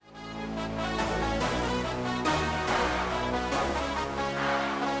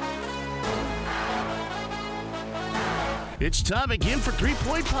It's time again for 3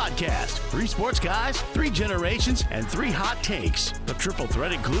 Point Podcast. 3 sports guys, 3 generations, and 3 hot takes. The triple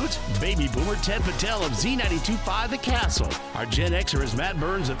threat includes baby boomer Ted Patel of Z92.5 The Castle. Our Gen Xer is Matt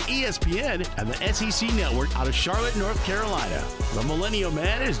Burns of ESPN and the SEC Network out of Charlotte, North Carolina. The millennial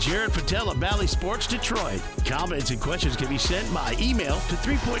man is Jared Patel of Bally Sports Detroit. Comments and questions can be sent by email to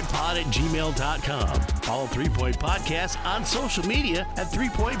 3pointpod@gmail.com. Follow 3 Point Podcast on social media at 3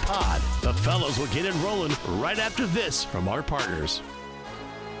 Point Pod. The fellows will get it rolling right after this from our partners.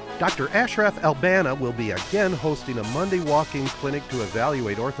 Dr. Ashraf Albana will be again hosting a Monday walk-in clinic to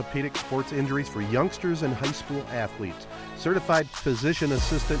evaluate orthopedic sports injuries for youngsters and high school athletes. Certified physician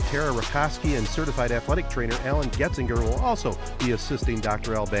assistant Tara Rakoski and certified athletic trainer Alan Getzinger will also be assisting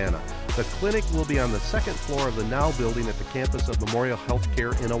Dr. Albana. The clinic will be on the second floor of the Now building at the campus of Memorial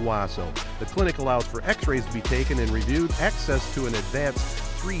Healthcare in Owasso. The clinic allows for x-rays to be taken and reviewed, access to an advanced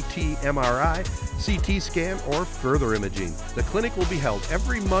 3T MRI, CT scan, or further imaging. The clinic will be held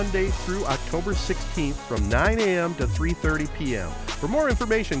every Monday through October 16th from 9 a.m. to 3:30 p.m. For more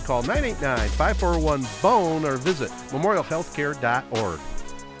information, call 989-541-BONE or visit memorialhealthcare.org.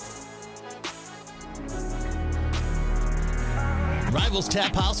 Rivals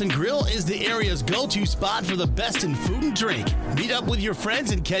Taphouse Grille is the area's go-to spot for the best in food and drink. Meet up with your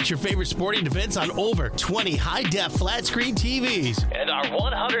friends and catch your favorite sporting events on over 20 high-def flat-screen TVs and our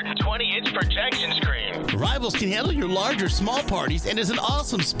 120-inch projection screen. Rivals can handle your large or small parties and is an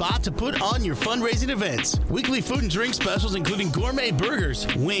awesome spot to put on your fundraising events. Weekly food and drink specials including gourmet burgers,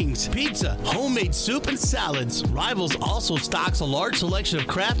 wings, pizza, homemade soup, and salads. Rivals also stocks a large selection of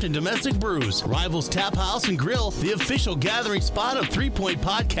craft and domestic brews. Rivals Taphouse Grille, the official gathering spot of 3 Point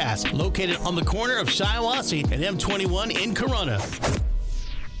Podcast, located on the corner of Shiawassee and M21 in Corunna.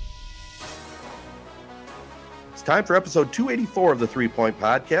 It's time for episode 284 of the 3 Point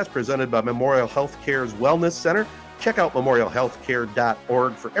Podcast, presented by Memorial Healthcare's Wellness Center. Check out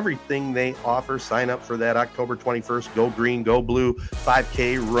memorialhealthcare.org for everything they offer. Sign up for that October 21st Go Green, Go Blue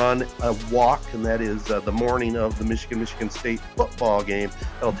 5K run, a walk, and that is the morning of the Michigan State football game.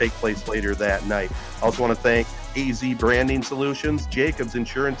 That'll take place later that night. I also want to thank AZee Branding Solutions, Jacobs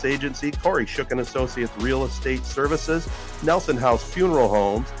Insurance Agency, Kori Shook Associates Real Estate Services, Nelson House Funeral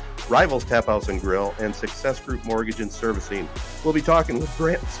Homes, Rivals Taphouse Grille, and Success Group Mortgage and Servicing. We'll be talking with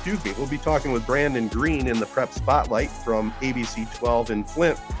Brandon Green in the Prep Spotlight from ABC12 in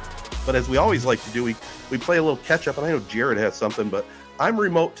Flint. But as we always like to do, we play a little catch up, and I know Jared has something, but I'm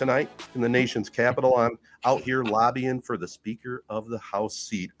remote tonight in the nation's capital. I'm out here lobbying for the Speaker of the House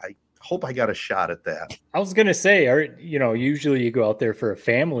seat. I hope I got a shot at that. I was going to say, usually you go out there for a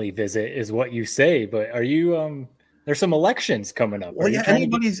family visit is what you say, but are you, there's some elections coming up. Well, yeah,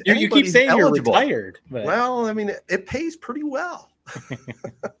 you keep saying eligible. You're retired. But. Well, I mean, it pays pretty well.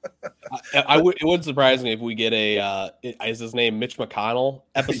 It wouldn't surprise me if we get is his name Mitch McConnell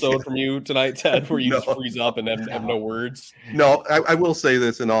episode from you tonight, Ted, where you just freeze up and have no words. No, I will say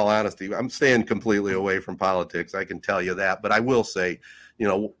this in all honesty. I'm staying completely away from politics. I can tell you that. But I will say,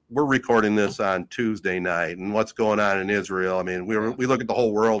 we're recording this on Tuesday night, and what's going on in Israel. I mean, we look at the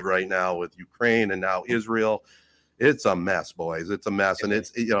whole world right now with Ukraine and now Israel. It's a mess, boys. It's a mess. And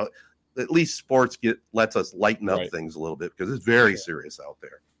it's, at least sports lets us lighten up things a little bit because it's very serious out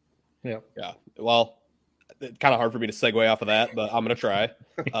there. Yeah. Yeah. Well, it's kind of hard for me to segue off of that, but I'm going to try.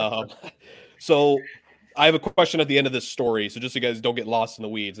 So I have a question at the end of this story. So just so you guys don't get lost in the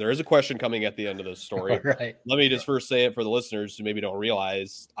weeds, there is a question coming at the end of this story. Right. Let me just first say it for the listeners who maybe don't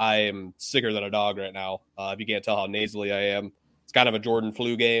realize I am sicker than a dog right now. If you can't tell how nasally I am, it's kind of a Jordan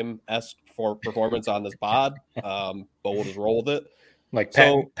flu game-esque for performance on this pod, but we'll just roll with it. Like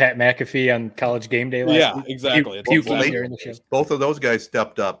Pat McAfee on College Game Day last week. Exactly. Both of those guys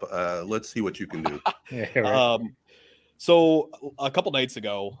stepped up. Let's see what you can do. Yeah, right. So a couple nights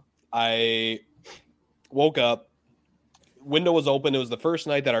ago, I woke up, window was open. It was the first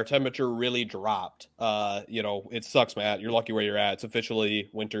night that our temperature really dropped. It sucks, Matt. You're lucky where you're at. It's officially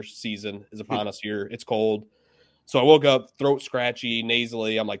winter season is upon us here. It's cold. So I woke up, throat scratchy,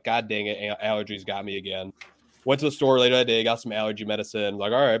 nasally. I'm like, God dang it, allergies got me again. Went to the store later that day, got some allergy medicine.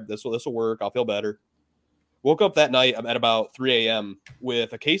 Like, all right, this will work. I'll feel better. Woke up that night at about 3 a.m.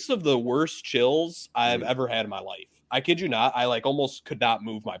 with a case of the worst chills I've ever had in my life. I kid you not. I almost could not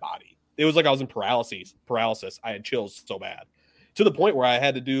move my body. It was like I was in paralysis. I had chills so bad to the point where I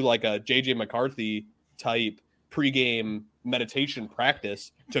had to do like a JJ McCarthy type pregame meditation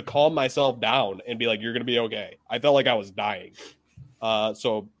practice to calm myself down and be like, you're going to be okay. I felt like I was dying.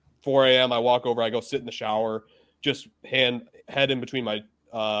 So 4 a.m. I walk over, I go sit in the shower, just head in between my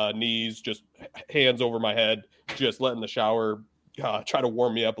knees, just hands over my head, just letting the shower try to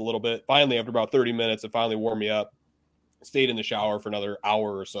warm me up a little bit. Finally, after about 30 minutes, it finally warmed me up. stayed in the shower for another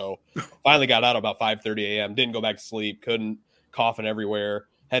hour or so. Finally got out about 5:30 a.m. Didn't go back to sleep. Couldn't, coughing everywhere,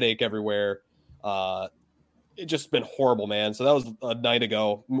 headache everywhere. It just been horrible, man. So that was a night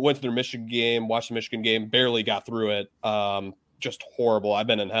ago. Went to their Michigan game, watched the Michigan game, barely got through it. Just horrible. I've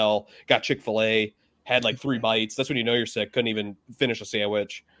been in hell. Got Chick-fil-A, had like 3 bites. That's when you know you're sick. Couldn't even finish a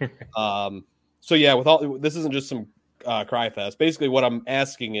sandwich. So yeah, with all this isn't just some cry fest. Basically, what I'm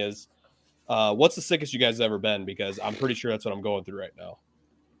asking is, what's the sickest you guys have ever been? Because I'm pretty sure that's what I'm going through right now.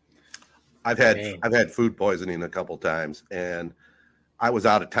 I've had food poisoning a couple times, and I was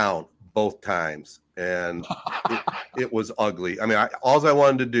out of town both times, and it was ugly. I mean, all I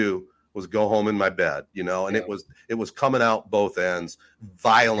wanted to do was go home in my bed, you know, and it was coming out both ends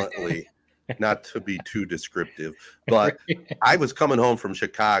violently. Not to be too descriptive, but I was coming home from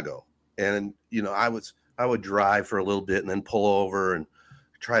Chicago, and you know, I would drive for a little bit and then pull over and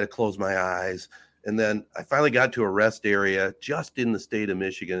try to close my eyes, and then I finally got to a rest area just in the state of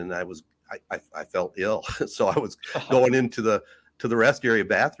Michigan, and I felt ill, so I was going into the rest area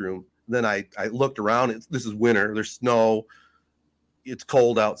bathroom. Then I looked around. This is winter. There's snow. It's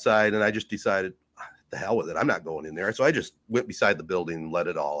cold outside, and I just decided, the hell with it. I'm not going in there. So I just went beside the building and let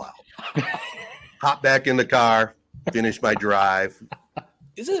it all out. Hopped back in the car, finished my drive.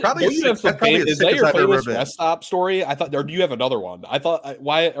 Is it probably is that your famous rest stop story? I thought, or do you have another one? I thought,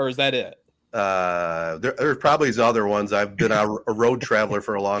 why, or is that it? There's probably other ones. I've been a road traveler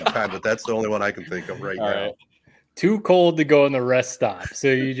for a long time, but that's the only one I can think of right now. Right. Too cold to go in the rest stop, so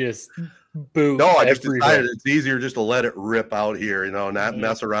you just boot. No, I just decided it's easier just to let it rip out here, you know, not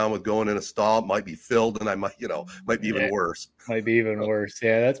mess around with going in a stall. It might be filled, and I might be even worse. Might be even worse.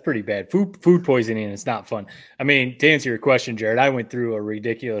 Yeah, that's pretty bad. Food poisoning is not fun. I mean, to answer your question, Jared, I went through a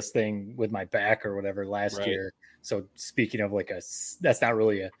ridiculous thing with my back or whatever last year. So speaking of that's not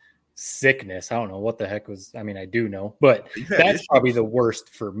really a sickness. I don't know what the heck was. I mean, I do know, but that's probably the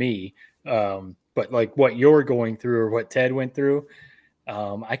worst for me. But like what you're going through or what Ted went through,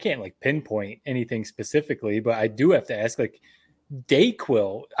 I can't like pinpoint anything specifically, but I do have to ask, like,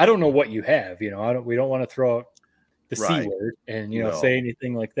 Dayquil. I don't know what you have, you know, we don't want to throw out the C word and, you know, say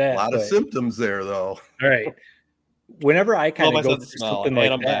anything like that. A lot of symptoms there though. All right. Whenever I kind of go through something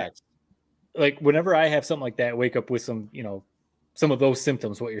like that, like whenever I have something like that, wake up with some, you know, some of those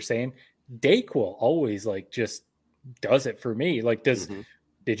symptoms, what you're saying, Dayquil always like just does it for me. Like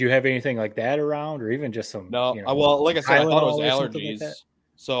did you have anything like that around, or even just some? No, you know, well, like I said, I thought it was allergies, like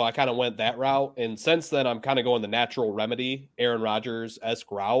so I kind of went that route. And since then, I'm kind of going the natural remedy, Aaron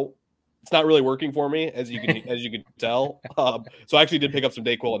Rodgers-esque route. It's not really working for me, as you can tell. So I actually did pick up some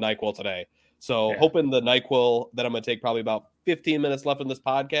Dayquil and NyQuil today. So hoping the NyQuil that I'm going to take probably about 15 minutes left in this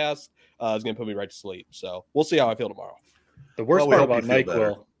podcast is going to put me right to sleep. So we'll see how I feel tomorrow. The worst part about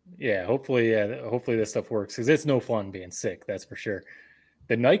NyQuil, hopefully this stuff works, because it's no fun being sick. That's for sure.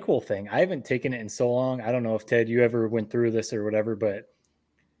 The NyQuil thing, I haven't taken it in so long. I don't know if, Ted, you ever went through this or whatever, but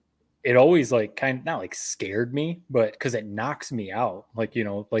it always like kind of not like scared me, but because it knocks me out, like, you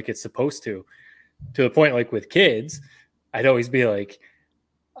know, like it's supposed to the point, like with kids, I'd always be like,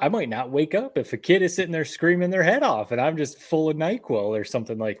 I might not wake up if a kid is sitting there screaming their head off and I'm just full of NyQuil or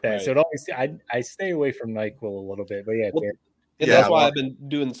something like that. Right. So it always, I stay away from NyQuil a little bit, but that's why I've been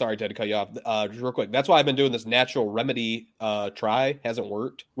doing, sorry, Ted, to cut you off just real quick. That's why I've been doing this natural remedy try. Hasn't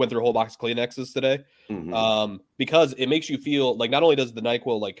worked. Went through a whole box of Kleenexes today because it makes you feel like, not only does the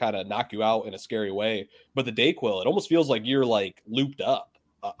NyQuil like kind of knock you out in a scary way, but the Dayquil, it almost feels like you're like looped up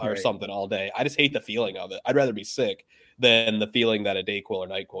or something all day. I just hate the feeling of it. I'd rather be sick than the feeling that a Dayquil or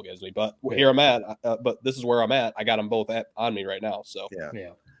NyQuil gives me. But here I'm at. But this is where I'm at. I got them both on me right now. So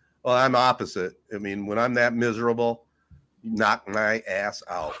yeah. Well, I'm opposite. I mean, when I'm that miserable, knock my ass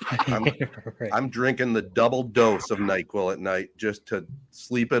out. I'm drinking the double dose of NyQuil at night just to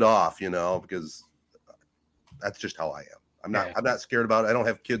sleep it off, you know, because that's just how I am. I'm not scared about it. I don't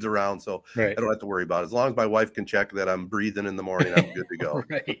have kids around, so I don't have to worry about it. As long as my wife can check that I'm breathing in the morning, I'm good to go.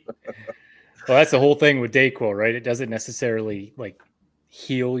 Well, that's the whole thing with Dayquil, right? It doesn't necessarily like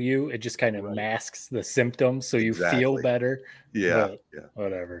heal you. It just kind of masks the symptoms so you feel better. Yeah.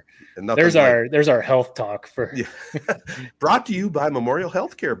 Whatever. And there's our health talk for brought to you by Memorial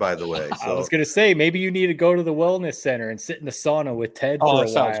Healthcare, by the way. So. I was gonna say, maybe you need to go to the wellness center and sit in the sauna with Ted for a while.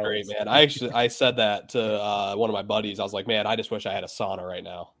 Sounds great, man. I said that to one of my buddies. I was like, man, I just wish I had a sauna right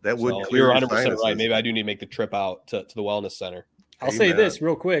now. That would clear you're 100% right. Maybe I do need to make the trip out to the wellness center. I'll say this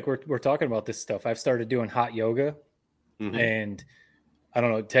real quick. We're talking about this stuff. I've started doing hot yoga, and I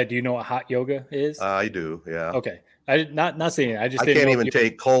don't know, Ted, do you know what hot yoga is? I do, yeah. Okay. I not saying it. I can't even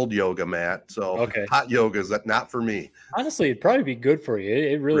take cold yoga, Matt. So hot yoga is not for me. Honestly, it'd probably be good for you.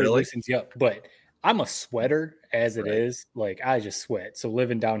 It really loosens you up. But I'm a sweater as it is. Like, I just sweat. So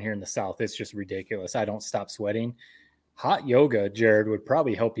living down here in the South, it's just ridiculous. I don't stop sweating. Hot yoga, Jared, would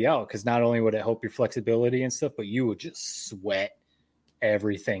probably help you out because not only would it help your flexibility and stuff, but you would just sweat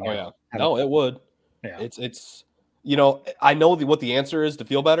everything out. Yeah. No, it would. Yeah. It's you know, I know what the answer is to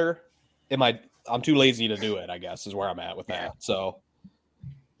feel better. I'm too lazy to do it, I guess, is where I'm at with that. So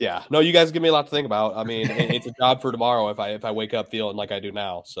yeah, no, you guys give me a lot to think about. I mean, it's a job for tomorrow if I wake up feeling like I do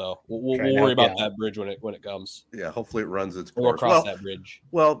now. So we'll worry about that bridge when it comes. Yeah, hopefully it runs its course. We'll cross that bridge.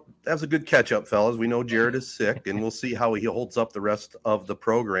 Well, that's a good catch up, fellas. We know Jared is sick, and we'll see how he holds up the rest of the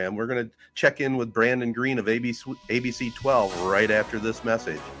program. We're going to check in with Brandon Green of ABC12 right after this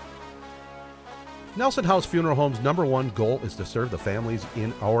message. Nelson House Funeral Home's #1 goal is to serve the families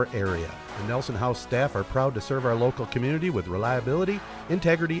in our area. The Nelson House staff are proud to serve our local community with reliability,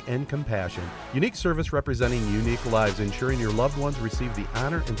 integrity, and compassion. Unique service representing unique lives, ensuring your loved ones receive the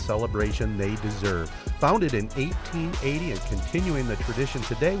honor and celebration they deserve. Founded in 1880 and continuing the tradition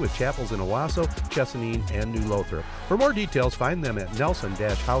today with chapels in Owasso, Chesaning, and New Lothrop. For more details, find them at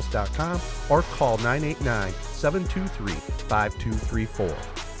nelson-house.com or call 989-723-5234.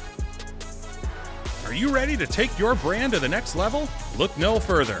 Are you ready to take your brand to the next level? Look no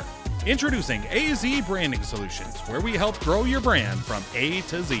further. Introducing AZee Branding Solutions, where we help grow your brand from A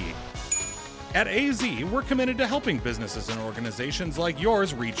to Z. At AZee, we're committed to helping businesses and organizations like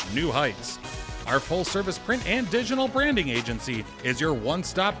yours reach new heights. Our full-service print and digital branding agency is your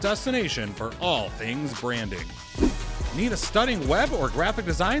one-stop destination for all things branding. Need a stunning web or graphic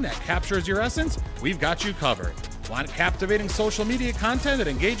design that captures your essence? We've got you covered. Want captivating social media content that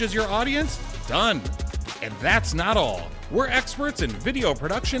engages your audience? Done. And that's not all. We're experts in video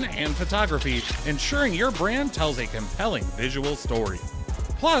production and photography, ensuring your brand tells a compelling visual story.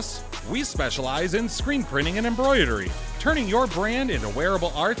 Plus, we specialize in screen printing and embroidery, turning your brand into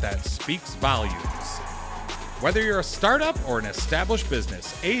wearable art that speaks volumes. Whether you're a startup or an established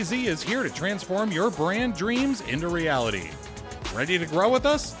business, AZee is here to transform your brand dreams into reality. Ready to grow with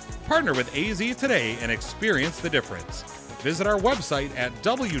us? Partner with AZee today and experience the difference. Visit our website at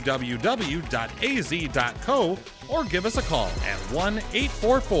www.azee.co or give us a call at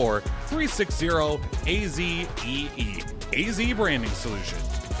 1-844-360-AZEE. AZee Branding Solutions,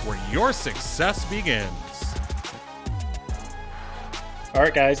 where your success begins. All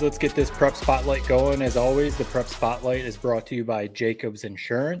right, guys, let's get this Prep Spotlight going. As always, the Prep Spotlight is brought to you by Jacobs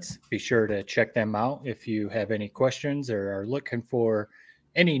Insurance. Be sure to check them out if you have any questions or are looking for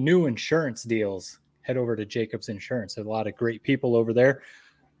any new insurance deals. Head over to Jacobs Insurance. There's a lot of great people over there.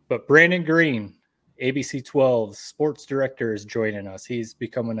 But Brandon Green, ABC12's sports director, is joining us. He's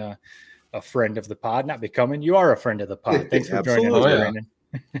becoming a friend of the pod. Not becoming, you are a friend of the pod. Thanks for joining us, Brandon.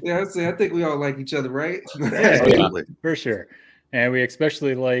 Yeah, I think we all like each other, right? Absolutely. For sure. And we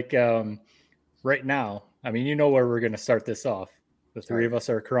especially like right now, I mean, you know where we're going to start this off. The three of us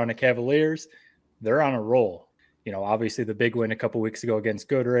are Corunna Cavaliers. They're on a roll. You know, obviously the big win a couple weeks ago against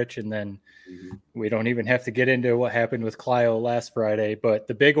Goodrich, and then we don't even have to get into what happened with Clio last Friday, but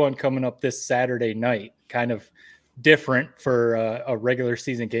the big one coming up this Saturday night, kind of different for a regular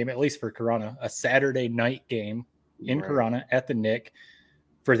season game, at least for Corunna, a Saturday night game in Corunna at the Nick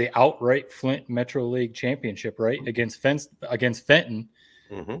for the outright Flint Metro League Championship, right? Against Fenton.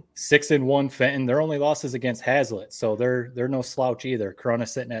 6-1 Fenton. Their only losses against Hazlitt, so they're no slouch either. Corunna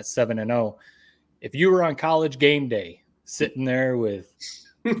sitting at 7-0. If you were on College game day, sitting there with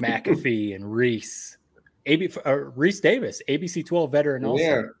McAfee and Reese Davis, ABC12 veteran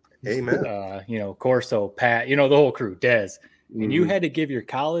also. Yeah, amen. Corso, Pat, the whole crew, Dez. And you had to give your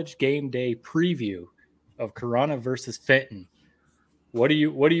College game day preview of Corunna versus Fenton. What are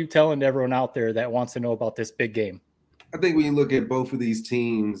you telling everyone out there that wants to know about this big game? I think when you look at both of these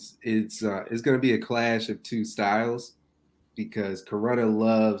teams, it's going to be a clash of two styles because Corunna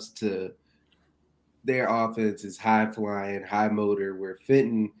loves to – their offense is high-flying, high-motor, where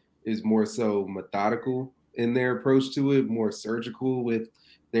Fenton is more so methodical in their approach to it, more surgical with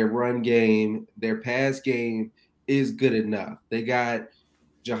their run game. Their pass game is good enough. They got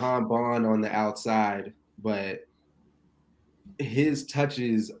Jahan Bond on the outside, but his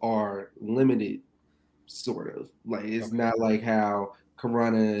touches are limited, sort of. Like, it's not like how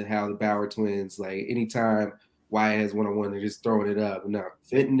Corunna, how the Bauer twins, like, anytime Wyatt has one-on-one, they're just throwing it up. No,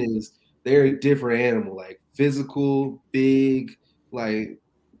 Fenton is – they're a different animal, like physical, big, like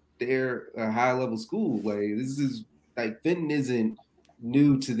they're a high level school. Like this is like Fenton isn't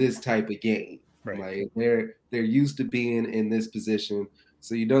new to this type of game. Right. Like they're used to being in this position.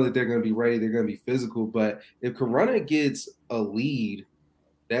 So you know that they're going to be ready. They're going to be physical. But if Corunna gets a lead,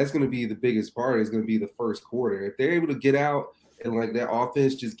 that's going to be the biggest part. Is going to be the first quarter. If they're able to get out and like their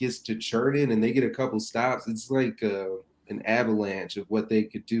offense just gets to churning and they get a couple stops, it's like an avalanche of what they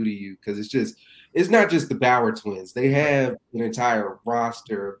could do to you, because it's not just the Bauer twins. They have an entire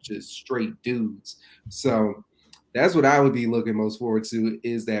roster of just straight dudes. So that's what I would be looking most forward to,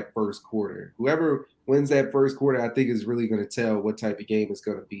 is that first quarter. Whoever wins that first quarter, I think, is really going to tell what type of game it's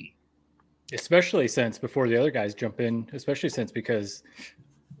going to be. Especially since, before the other guys jump in, because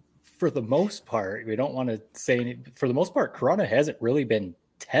for the most part, we don't want to say anything, for the most part, Corunna hasn't really been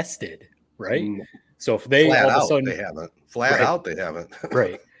tested, right? So if they Flat all of a out, sudden, they haven't. Flat out, they haven't.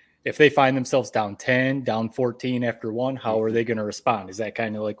 Right. If they find themselves down 10, down 14 after one, how are they going to respond? Is that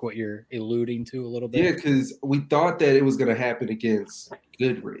kind of like what you're alluding to a little bit? Yeah, because we thought that it was going to happen against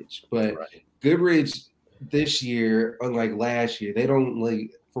Goodrich, but Goodrich this year, unlike last year, they don't,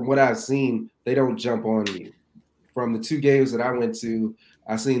 like, from what I've seen, they don't jump on you. From the 2 games that I went to,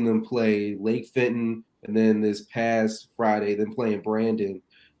 I seen them play Lake Fenton, and then this past Friday, them playing Brandon.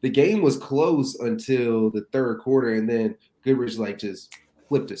 The game was close until the third quarter, and then Goodrich like just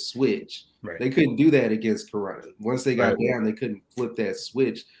flipped a switch. Right. They couldn't do that against Corunna. Once they got down, they couldn't flip that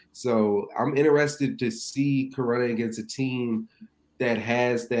switch. So I'm interested to see Corunna against a team that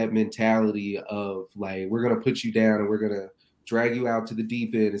has that mentality of like, we're going to put you down and we're going to drag you out to the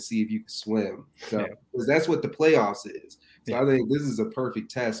deep end and see if you can swim. So because that's what the playoffs is. So I think this is a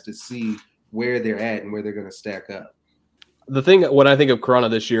perfect test to see where they're at and where they're going to stack up. The thing when I think of Corunna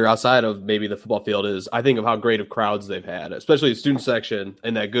this year, outside of maybe the football field, is I think of how great of crowds they've had, especially the student section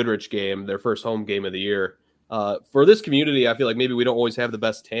in that Goodrich game, their first home game of the year. For this community, I feel like maybe we don't always have the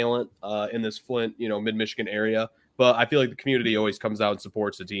best talent in this Flint, mid-Michigan area, but I feel like the community always comes out and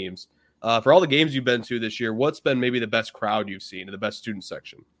supports the teams. For all the games you've been to this year, what's been maybe the best crowd you've seen in the best student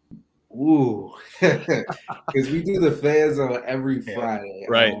section? Ooh, because we do the fan zone every Friday.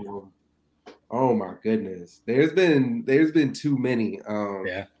 Right. Oh my goodness. There's been too many.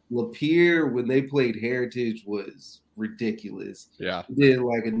 Lapeer, when they played Heritage, was ridiculous. Yeah. They did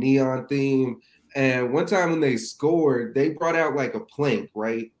like a neon theme. And one time when they scored, they brought out like a plank,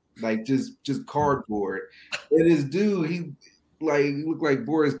 right? Like just cardboard. And this dude, he looked like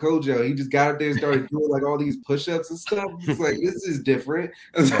Boris Kojo. He just got up there and started doing like all these push-ups and stuff. It's like, this is different.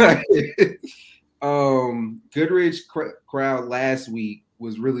 Goodrich crowd last week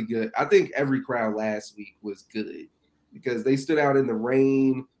was really good. I think every crowd last week was good because they stood out in the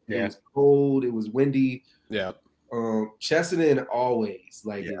rain. It was cold. It was windy. Yeah. Chesaning always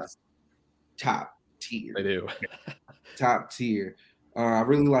is top tier. They do. Top tier. I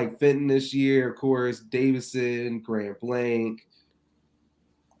really like Fenton this year, of course. Davison, Grand Blanc.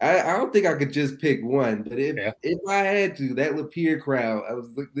 I don't think I could just pick one, but if I had to, that Lapeer crowd, I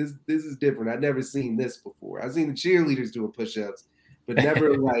was like, this is different. I've never seen this before. I've seen the cheerleaders doing push-ups, but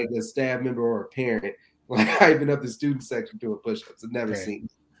never like a staff member or a parent like hyping up the student section doing push-ups. I've never seen.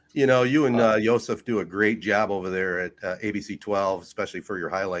 You and Joseph do a great job over there at ABC12, especially for your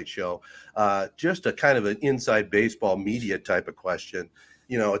highlight show. Just a kind of an inside baseball media type of question.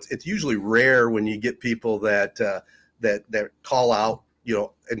 It's usually rare when you get people that call out,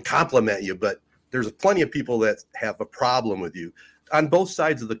 and compliment you, but there's plenty of people that have a problem with you on both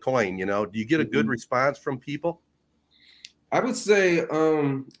sides of the coin. Do you get a good response from people? I would say,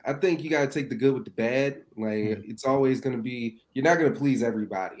 I think you got to take the good with the bad. It's always going to be, you're not going to please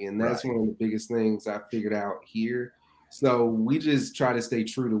everybody. And that's one of the biggest things I figured out here. So we just try to stay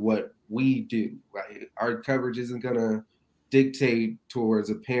true to what we do. Our coverage isn't going to dictate towards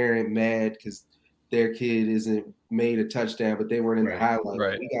a parent mad because their kid isn't made a touchdown, but they weren't in the highlight.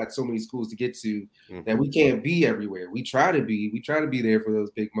 Right. We got so many schools to get to that we can't be everywhere. We try to be there for those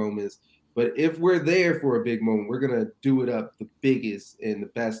big moments. But if we're there for a big moment, we're going to do it up the biggest and the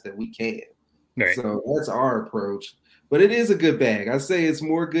best that we can. Right. So that's our approach. But it is a good bag. I say it's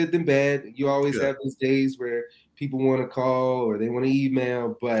more good than bad. You always have those days where people want to call or they want to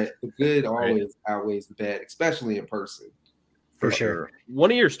email, but the good always outweighs the bad, especially in person. For sure. One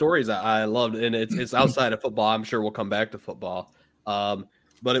of your stories I loved, and it's outside of football. I'm sure we'll come back to football.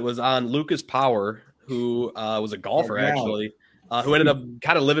 But it was on Lucas Power, who was a golfer, actually, who ended up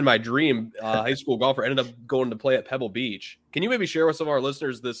kind of living my dream, high school golfer, ended up going to play at Pebble Beach. Can you maybe share with some of our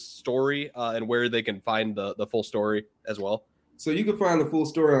listeners this story and where they can find the full story as well? So you can find the full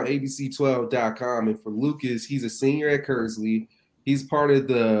story on ABC12.com. And for Lucas, he's a senior at Kersley. He's part of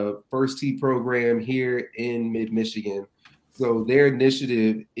the First Tee program here in mid-Michigan. So their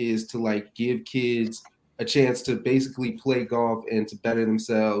initiative is to give kids a chance to basically play golf and to better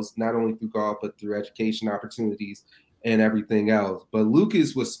themselves, not only through golf, but through education opportunities and everything else. But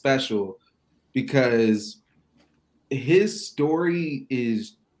Lucas was special because his story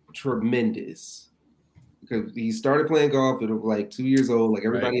is tremendous. because he started playing golf at like 2 years old, like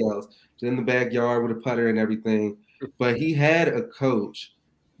everybody else, in the backyard with a putter and everything. But he had a coach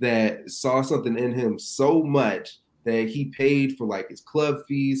that saw something in him so much that he paid for like his club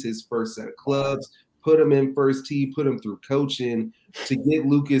fees, his first set of clubs, put him in first tee, put him through coaching to get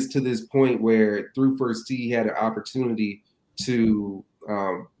Lucas to this point where through first tee he had an opportunity to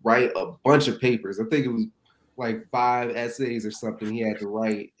write a bunch of papers. I think it was like 5 essays or something he had to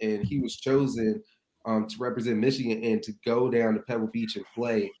write, and he was chosen to represent Michigan and to go down to Pebble Beach and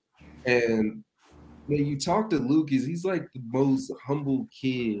play. And when you talk to Lucas, he's like the most humble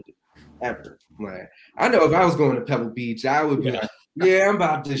kid ever. Like, I know if I was going to Pebble Beach, I would be like, yeah, I'm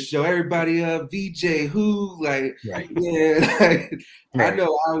about to show everybody up, VJ who, like, like, I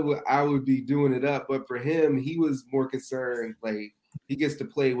know I would be doing it up. But for him, he was more concerned, like, he gets to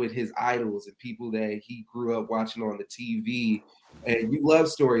play with his idols and people that he grew up watching on the TV. And you love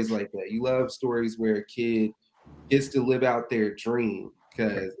stories like that. You love stories where a kid gets to live out their dream.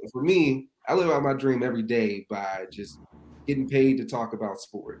 Because for me, I live out my dream every day by just getting paid to talk about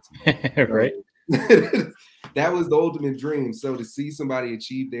sports. Right. That was the ultimate dream. So to see somebody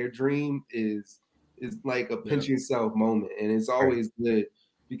achieve their dream is like a pinch yourself moment. And it's always good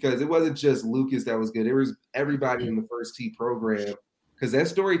because it wasn't just Lucas that was good. It was everybody in the first tee program. Because that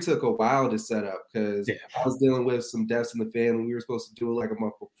story took a while to set up because I was dealing with some deaths in the family. We were supposed to do it like a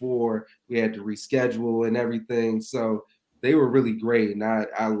month before. We had to reschedule and everything. So they were really great, and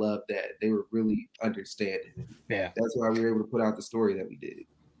I loved that. They were really understanding. Yeah. That's why we were able to put out the story that we did.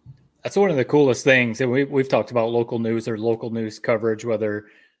 That's one of the coolest things. And we've talked about local news or local news coverage, whether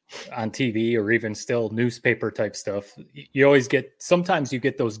on TV or even still newspaper type stuff. You always sometimes you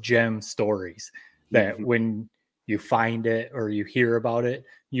get those gem stories that when you find it or you hear about it,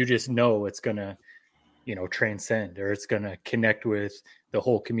 you just know it's going to, transcend or it's going to connect with the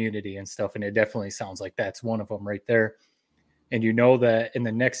whole community and stuff. And it definitely sounds like that's one of them right there. And you know that in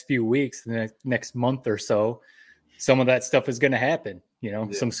the next few weeks, the next month or so, some of that stuff is going to happen.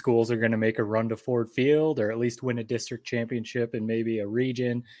 Some schools are going to make a run to Ford Field or at least win a district championship and maybe a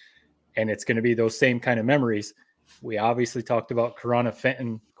region. And it's going to be those same kind of memories. We obviously talked about Corunna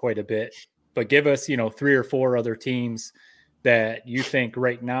Fenton quite a bit, but give us, 3 or 4 other teams that you think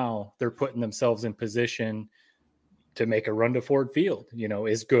right now they're putting themselves in position to make a run to Ford Field.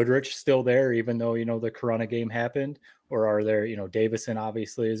 Is Goodrich still there, even though, the Corunna game happened? Or are there, Davison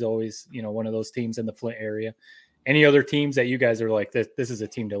obviously is always, one of those teams in the Flint area. Any other teams that you guys are like, this is a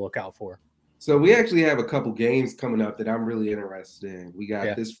team to look out for? So we actually have a couple games coming up that I'm really interested in. We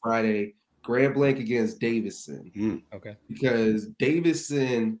got this Friday, Grand Blanc against Davison. Okay. Because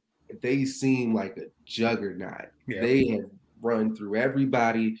Davison, they seem like a juggernaut. Yeah. They had run through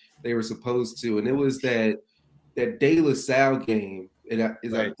everybody they were supposed to. And it was that De La Salle game.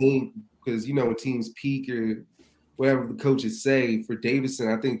 I think, because, when teams peak or whatever the coaches say, for Davison,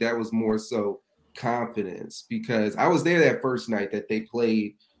 I think that was more so confidence, because I was there that first night that they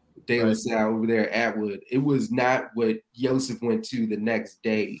played De La Salle over there at Atwood. It was not what Joseph went to the next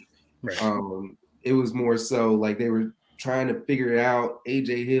day. It was more so like they were trying to figure it out.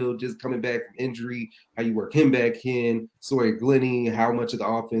 AJ Hill just coming back from injury, how you work him back in, Sawyer Glennie, how much of the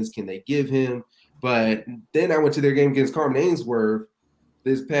offense can they give him? But then I went to their game against Carmen Ainsworth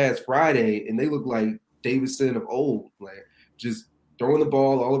this past Friday, and they look like Davison of old, like just throwing the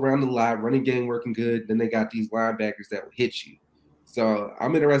ball all around the lot, running game working good. Then they got these linebackers that will hit you. So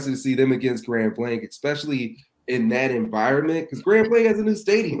I'm interested to see them against Grand Blanc, especially in that environment, because Grand Blanc has a new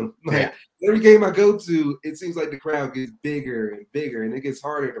stadium. Every game I go to, it seems like the crowd gets bigger and bigger, and it gets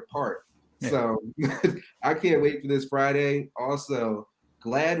harder to park. So I can't wait for this Friday. Also,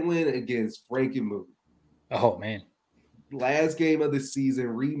 Gladwin against Frankenmuth. Oh, man. Last game of the season,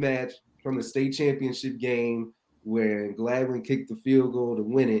 rematch from the state championship game when Gladwin kicked the field goal to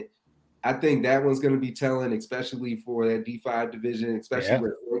win it. I think that one's going to be telling, especially for that D5 division, especially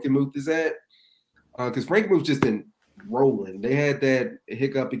where Frankenmuth is at. Because Frankenmuth's just been rolling. They had that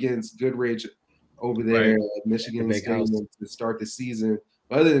hiccup against Goodrich over there at Michigan State to start the season.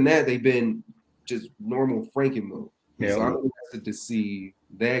 But other than that, they've been just normal Frankenmuth. So I'm interested to see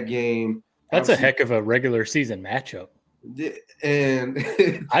that game. That's a heck of a regular season matchup. And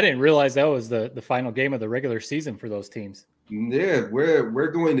I didn't realize that was the final game of the regular season for those teams. Yeah,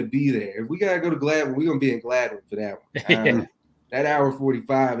 we're going to be there. If we gotta go to Gladwin, we're gonna be in Gladwin for that one. That hour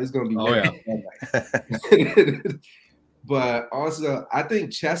 45 is gonna be But also, I think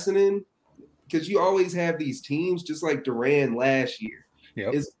Chesaning, because you always have these teams, just like Durand last year.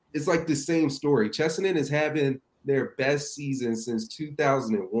 It's like the same story. Chesaning is having their best season since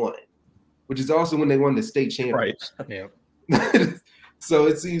 2001. Which is also when they won the state championship. Right. So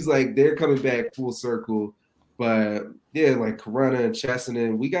it seems like they're coming back full circle. But yeah, like Corunna and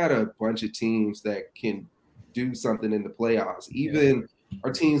Chesaning, we got a bunch of teams that can do something in the playoffs. Even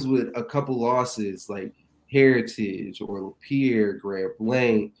our teams with a couple losses like Heritage or Lapeer, Grand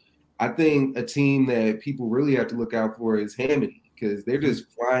Blanc. I think a team that people really have to look out for is Hamady, because they're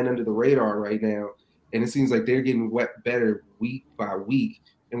just flying under the radar right now. And it seems like they're getting better week by week.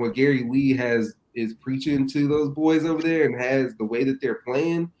 And what Gary Lee is preaching to those boys over there and has the way that they're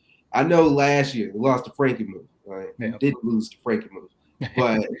playing. I know last year they lost to Frankenmuth, right? Yeah. Didn't lose to Frankenmuth.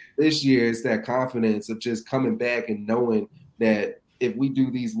 But this year it's that confidence of just coming back and knowing that if we do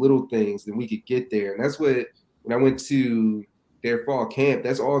these little things, then we could get there. And that's what, when I went to their fall camp,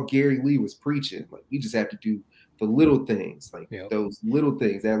 that's all Gary Lee was preaching. Like, we just have to do the little things, like those little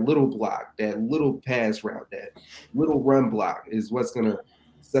things, that little block, that little pass route, that little run block is what's going to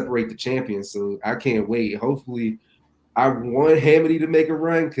separate the champions. So I can't wait. Hopefully I want Hamady to make a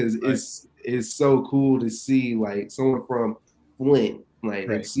run, because it's so cool to see like someone from Flint, like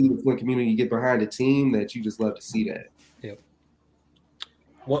and see the Flint community get behind a team that you just love to see that. Yep.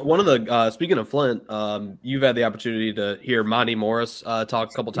 One of the speaking of Flint, you've had the opportunity to hear Monty Morris talk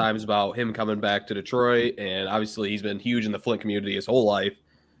a couple times about him coming back to Detroit, and obviously he's been huge in the Flint community his whole life.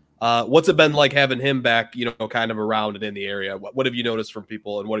 What's it been like having him back, kind of around and in the area? What have you noticed from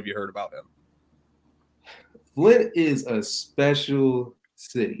people, and what have you heard about him? Flint is a special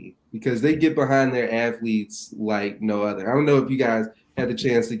city because they get behind their athletes like no other. I don't know if you guys had the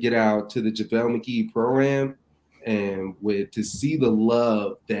chance to get out to the JaVale McKee program and to see the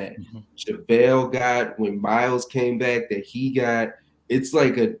love that JaVale got when Miles came back, that he got. It's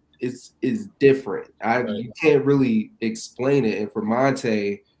like it's different. You can't really explain it. And for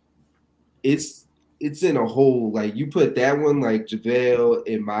Monte, it's in a whole, like, you put that one like JaVale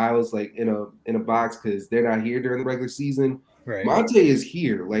and Miles like in a box because they're not here during the regular season. Right. Monte is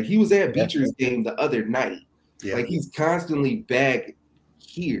here. Like, he was at Beecher's game the other night. Yeah. Like, he's constantly back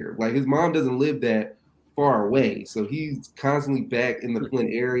here. Like, his mom doesn't live that far away, so he's constantly back in the Flint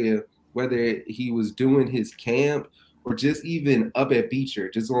area, whether he was doing his camp or just even up at Beecher,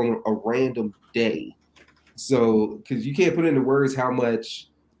 just on a random day. So, because you can't put into words how much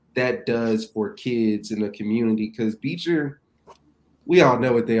that does for kids in the community, because Beecher, we all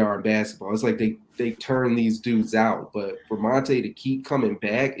know what they are in basketball. It's like they turn these dudes out, but for Monte to keep coming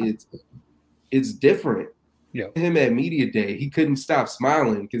back, it's different. Yeah, him at media day, he couldn't stop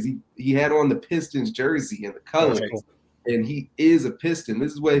smiling because he had on the Pistons jersey and the colors, and he is a Piston.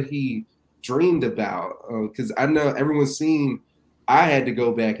 This is what he dreamed about. Because I know everyone's seen. I had to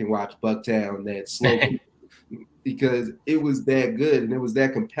go back and watch Bucktown, that slow because it was that good and it was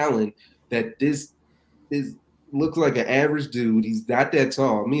that compelling that this looks like an average dude. He's not that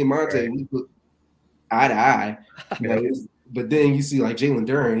tall. Me and Monte, we look eye to eye. But then you see like Jalen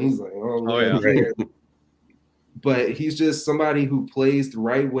Duren, he's like, oh yeah. But he's just somebody who plays the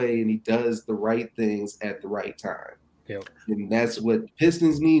right way and he does the right things at the right time. Yep. And that's what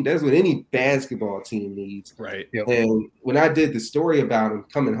Pistons need. That's what any basketball team needs. Right. Yep. And when I did the story about him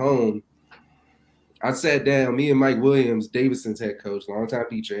coming home, I sat down, me and Mike Williams, Davidson's head coach, longtime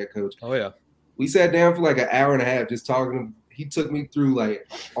Beecher head coach. Oh, yeah. We sat down for like an hour and a half just talking to him. He took me through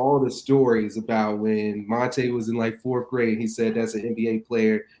like all the stories about when Monte was in like fourth grade. He said that's an NBA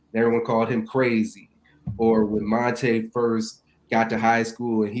player. And everyone called him crazy. Or when Monte first got to high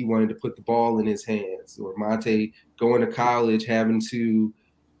school and he wanted to put the ball in his hands. Or Monte going to college having to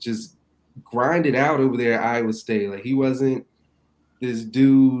just grind it out over there at Iowa State. Like, he wasn't this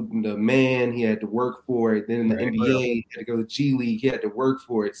dude, the man, he had to work for it. Then in the NBA, he had to go to G League, he had to work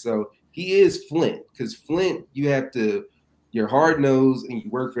for it. So he is Flint, because Flint, you're hard-nosed and you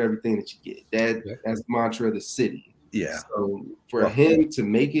work for everything that you get. That's the mantra of the city. Yeah. So for him to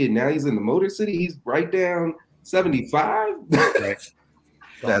make it, now he's in the Motor City, he's right down 75. Right.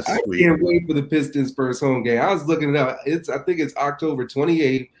 That's sweet. I can't wait for the Pistons' first home game. I was looking it up. I think it's October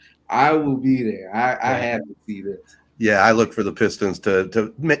 28th. I will be there. I have to see this. Yeah, I look for the Pistons to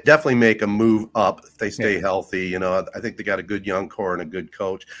definitely make a move up if they stay healthy. I think they got a good young core and a good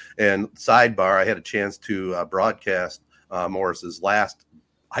coach. And sidebar, I had a chance to broadcast Morris's last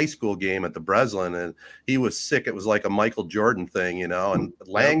high school game at the Breslin, and he was sick. It was like a Michael Jordan thing, and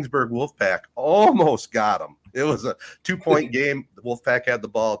Langsburg Wolfpack almost got him. It was a 2-point game. The Wolfpack had the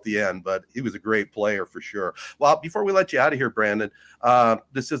ball at the end, but he was a great player for sure. Well, before we let you out of here, Brandon,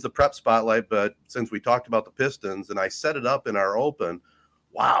 this is the prep spotlight, but since we talked about the Pistons and I set it up in our open,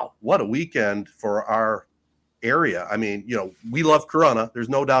 wow, what a weekend for our area. I mean, we love Corunna. There's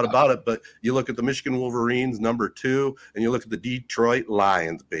no doubt about it, but you look at the Michigan Wolverines, number 2, and you look at the Detroit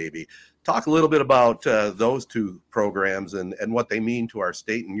Lions, baby. Talk a little bit about those two programs and what they mean to our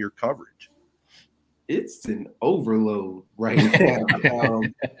state and your coverage. it's an overload right now.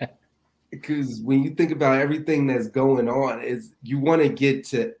 Because when you think about everything that's going on, is you want to get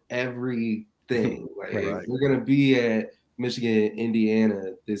to everything. Like we're going to be at Michigan,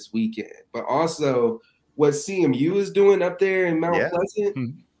 Indiana this weekend, but also what CMU is doing up there in Mount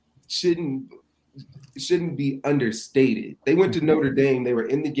Pleasant shouldn't be understated. They went to Notre Dame. They were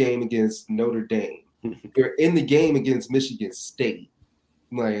in the game against Notre Dame. They're in the game against Michigan State.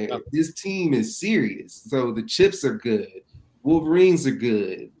 Like this team is serious. So the chips are good. Wolverines are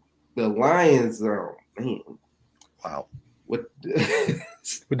good. The Lions are, man. Wow. What?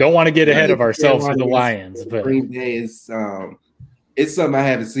 We don't want to get ahead of ourselves with the Lions, but Green Bay is it's something I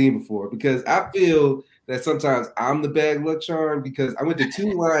haven't seen before, because I feel that sometimes I'm the bad luck charm, because I went to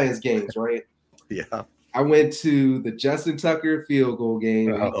 2 Lions games, right? Yeah. I went to the Justin Tucker field goal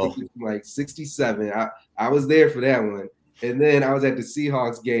game, like 67. I was there for that one. And then I was at the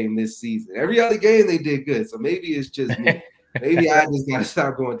Seahawks game this season. Every other game they did good. So maybe it's just me. Maybe I just got to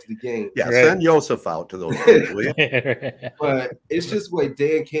stop going to the game. Yeah, send Joseph out to those games, will you? But it's just what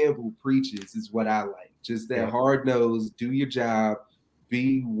Dan Campbell preaches is what I like. Just that hard nose, do your job,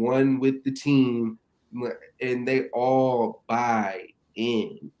 be one with the team, and they all buy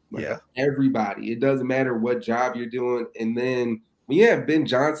in. Everybody. It doesn't matter what job you're doing. And then when you have Ben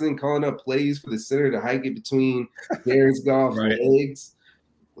Johnson calling up plays for the center to hike it between Darren's golf legs,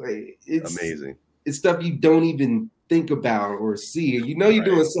 like it's amazing. It's stuff you don't even think about or see. You know you're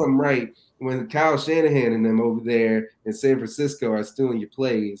doing something right when Kyle Shanahan and them over there in San Francisco are stealing your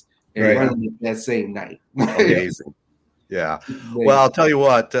plays and running it that same night. Amazing. Yeah. Well, I'll tell you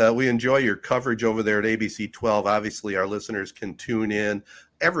what, we enjoy your coverage over there at ABC12. Obviously, our listeners can tune in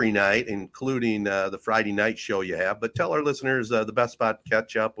every night, including the Friday night show you have. But tell our listeners the best spot to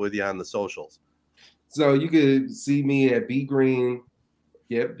catch up with you on the socials. So you could see me at B Green.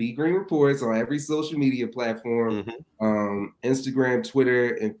 Yep, B Green Reports on every social media platform, Instagram,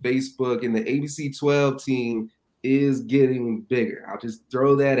 Twitter, and Facebook. And the ABC12 team is getting bigger. I'll just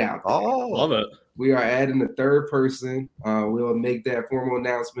throw that out there. Oh, love it. We are adding a 3rd person. We'll make that formal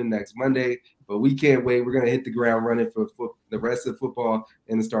announcement next Monday, but we can't wait. We're going to hit the ground running for the rest of football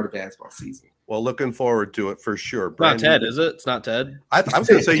and the start of basketball season. Well, looking forward to it for sure. Brandon, not Ted, is it? It's not Ted. I was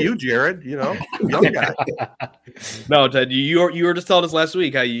going to say you, Jared. You know, young guy. No, Ted. You were just telling us last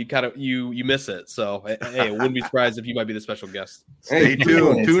week how you kind of you miss it. So hey, I wouldn't be surprised if you might be the special guest. Stay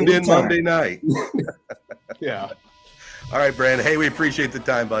tuned. Tuned in Monday night. Yeah. All right, Brandon. Hey, we appreciate the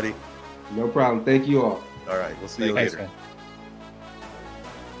time, buddy. No problem. Thank you all. All right. We'll see you later. Man.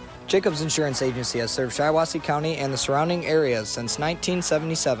 Jacobs Insurance Agency has served Shiawassee County and the surrounding areas since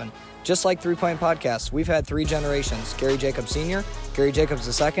 1977. Just like 3 Point Podcast, we've had 3 generations: Gary Jacobs Sr., Gary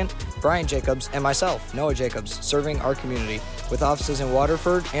Jacobs II, Brian Jacobs, and myself, Noah Jacobs, serving our community with offices in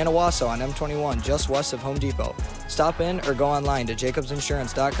Waterford and Owasso on M21, just west of Home Depot. Stop in or go online to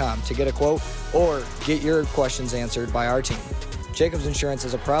jacobsinsurance.com to get a quote or get your questions answered by our team. Jacobs Insurance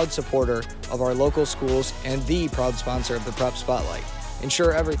is a proud supporter of our local schools and the proud sponsor of the Prep Spotlight.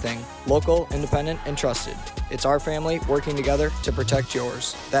 Insure everything, local, independent, and trusted. It's our family working together to protect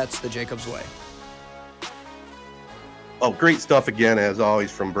yours. That's the Jacobs way. Oh, great stuff again, as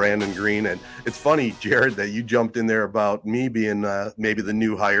always, from Brandon Green. And it's funny, Jared, that you jumped in there about me being maybe the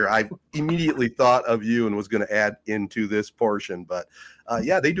new hire. I immediately thought of you and was going to add into this portion. But,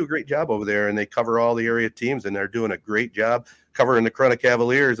 yeah, they do a great job over there, and they cover all the area teams, and they're doing a great job covering the Corunna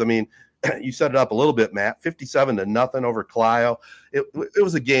Cavaliers. I mean, you set it up a little bit, Matt, 57-0 over Clio. It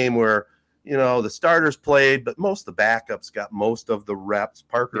was a game where, you know, the starters played, but most of the backups got most of the reps.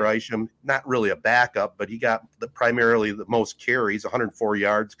 Parker Isham, not really a backup, but he got primarily the most carries, 104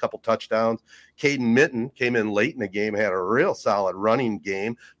 yards, a couple touchdowns. Caden Mitten came in late in the game, had a real solid running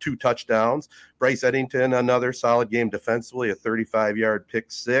game, 2 touchdowns. Bryce Eddington, another solid game defensively, a 35-yard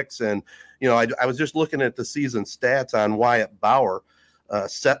pick 6. And, you know, I was just looking at the season stats on Wyatt Bauer.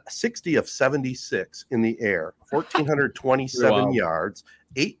 60 of 76 in the air, 1,427 yards,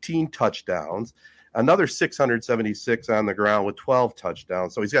 18 touchdowns, another 676 on the ground with 12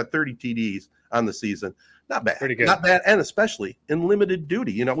 touchdowns. So he's got 30 TDs on the season. Not bad. Pretty good. Not bad, and especially in limited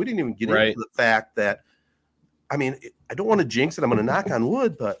duty. You know, we didn't even get into the fact that, I mean, I don't want to jinx it. I'm going to knock on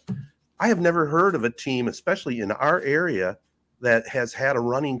wood, but I have never heard of a team, especially in our area, that has had a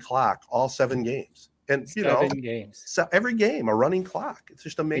running clock all 7 games. And, you know, games. So every game, a running clock. It's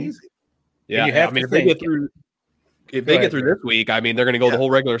just amazing. Yeah. You have if they get through this week, I mean, they're going to go the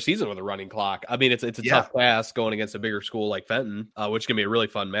whole regular season with a running clock. I mean, it's a tough task going against a bigger school like Fenton, which can be a really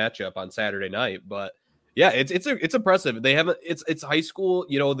fun matchup on Saturday night. But yeah, it's impressive. They haven't. It's high school.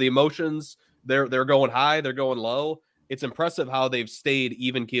 You know, the emotions they're going high, they're going low, it's impressive how they've stayed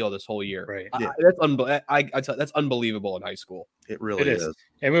even keel this whole year. Right. That's unbelievable in high school. It really is.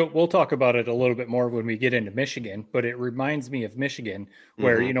 And we'll talk about it a little bit more when we get into Michigan, but it reminds me of Michigan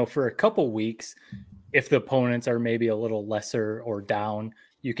where, you know, for a couple weeks, if the opponents are maybe a little lesser or down,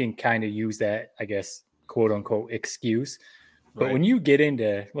 you can kind of use that, I guess, quote unquote excuse. But when you get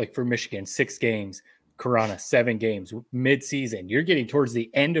into, like, for Michigan, 6 games, Corunna, 7 games, mid-season, you're getting towards the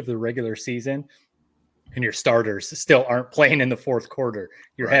end of the regular season and your starters still aren't playing in the fourth quarter.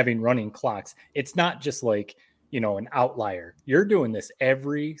 You're having running clocks. It's not just like, you know, an outlier. You're doing this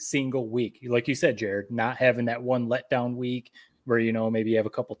every single week. Like you said, Jared, not having that one letdown week where, you know, maybe you have a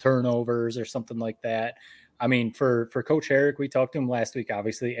couple turnovers or something like that. I mean, for Coach Herrick, we talked to him last week,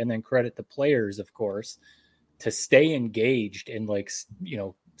 obviously, and then credit the players, of course, to stay engaged and, like, you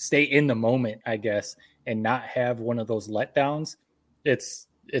know, stay in the moment, I guess, and not have one of those letdowns. It's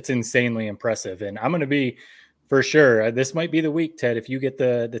insanely impressive. And I'm going to be, for sure, this might be the week, Ted, if you get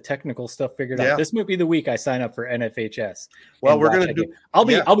the technical stuff figured out, this might be the week I sign up for NFHS. Well, we're going to do, I'll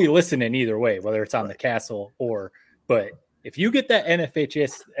be listening either way, whether it's on the Castle but if you get that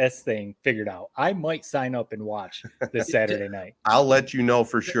NFHS thing figured out, I might sign up and watch this Saturday night. I'll let you know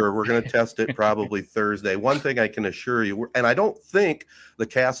for sure. We're going to test it probably Thursday. One thing I can assure you, and I don't think the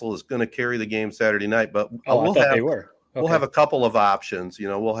Castle is going to carry the game Saturday night, but they were. We'll have a couple of options. You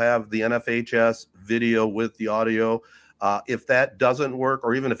know, we'll have the NFHS video with the audio. If that doesn't work,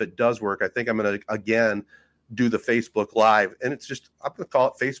 or even if it does work, I think I'm going to, again, do the Facebook Live. And it's just, I'm going to call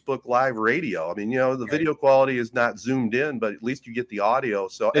it Facebook Live radio. I mean, you know, the video quality is not zoomed in, but at least you get the audio.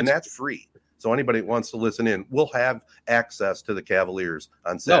 So, and that's free. So anybody that wants to listen in will have access to the Cavaliers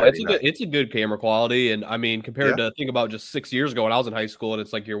on Saturday night. It's a good camera quality. And I mean, compared to think about just 6 years ago when I was in high school, and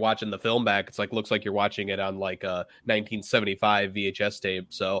it's like you're watching the film back. It's like, looks like you're watching it on like a 1975 VHS tape.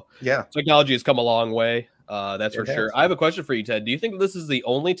 So technology has come a long way. That's for sure. I have a question for you, Ted. Do you think this is the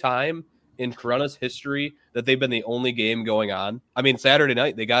only time in Corunna's history that they've been the only game going on? I mean, Saturday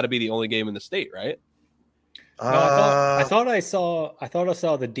night, they got to be the only game in the state, right? No, I thought I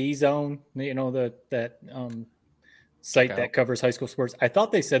saw the D Zone, you know, that site that covers high school sports. I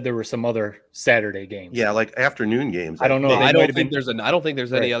thought they said there were some other Saturday games. Yeah, like afternoon games. I don't know. I don't think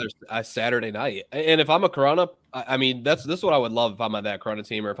there's any other Saturday night. And if I'm a Corunna, I mean, this is what I would love if I'm on that Corunna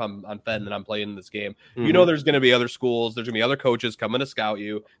team, or if I'm on Fenton and I'm playing this game. You know, there's going to be other schools. There's going to be other coaches coming to scout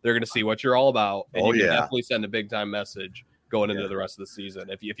you. They're going to see what you're all about. And you can definitely send a big time message going into the rest of the season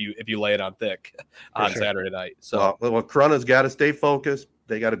if you lay it on thick on Saturday night. So well, Corunna's got to stay focused.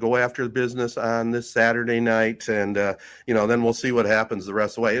 They got to go after the business on this Saturday night, and you know, then we'll see what happens the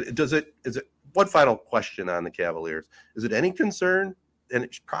rest of the way. Is it one final question on the Cavaliers? Is it any concern? And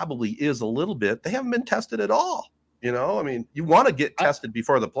it probably is a little bit. They haven't been tested at all. You know, I mean, you want to get tested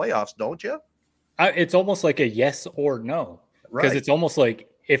before the playoffs, don't you? It's almost like a yes or no, because it's almost like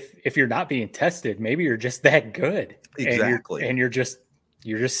if you're not being tested, maybe you're just that good. Exactly. And you're just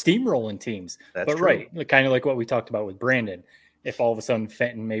steamrolling teams. That's true. Right. Kind of like what we talked about with Brandon. If all of a sudden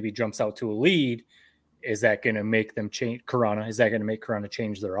Fenton maybe jumps out to a lead, is that going to make them change Corunna? Is that going to make Corunna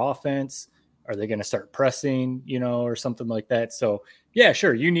change their offense? Are they going to start pressing, you know, or something like that? So yeah,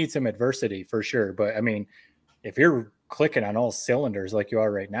 sure. You need some adversity for sure. But I mean, if you're clicking on all cylinders like you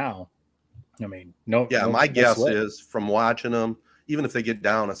are right now, I mean, no. Yeah. My guess is, from watching them, even if they get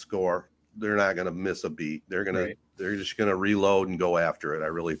down a score, they're not going to miss a beat. They're just going to reload and go after it. I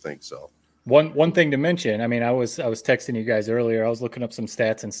really think so. One thing to mention, I mean, I was texting you guys earlier. I was looking up some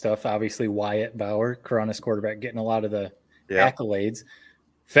stats and stuff. Obviously, Wyatt Bauer, Corunna's quarterback, getting a lot of the accolades.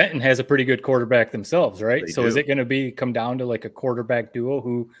 Fenton has a pretty good quarterback themselves, right? So is it going to come down to like a quarterback duo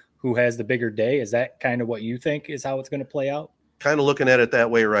who has the bigger day? Is that kind of what you think is how it's going to play out? Kind of looking at it that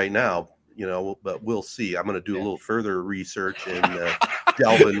way right now, you know, but we'll see. I'm going to do a little further research and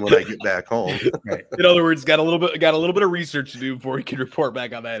delve in when I get back home. Right. In other words, got a little bit of research to do before we can report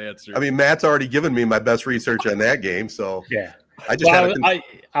back on that answer. I mean, Matt's already given me my best research on that game, so yeah.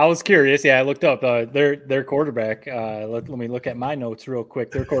 I was curious. Yeah, I looked up their quarterback. Let me look at my notes real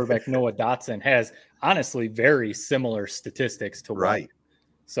quick. Their quarterback Noah Dotson has honestly very similar statistics to right.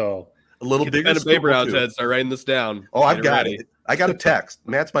 So a little get bigger. Pen and paper out, Ted. Start writing this down. Oh, I've got it. I got a text.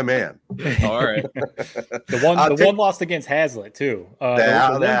 Matt's my man. All right. The one lost against Hazlitt too.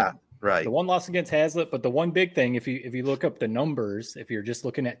 Right. The one loss against Hazlitt, but the one big thing, if you look up the numbers, if you're just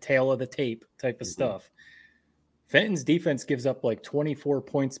looking at tail of the tape type of stuff, Fenton's defense gives up like 24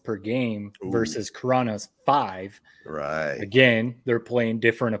 points per game versus Corunna's 5. Right. Again, they're playing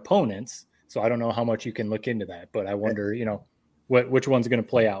different opponents, so I don't know how much you can look into that, but I wonder, you know, which one's going to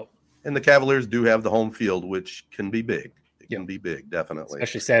play out. And the Cavaliers do have the home field, which can be big. It can be big, definitely.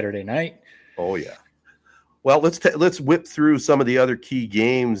 Especially Saturday night. Oh, yeah. Well, let's whip through some of the other key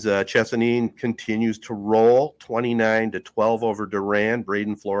games. Chesaning continues to roll 29-12 over Durand.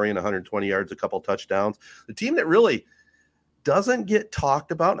 Braden Florian, 120 yards, a couple touchdowns. The team that really doesn't get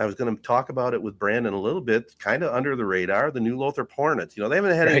talked about, and I was going to talk about it with Brandon a little bit, kind of under the radar, the New Lothrop Hornets. They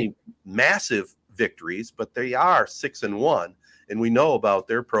haven't had any massive victories, but they are 6-1. And we know about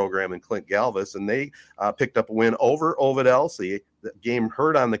their program in Clint Galvis, and they picked up a win over Ovid Elsie. The game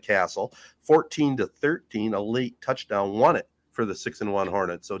heard on the Castle, 14-13, a late touchdown won it for the 6-1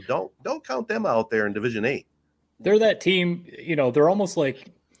 Hornets. So don't count them out there in Division 8. They're that team, they're almost like,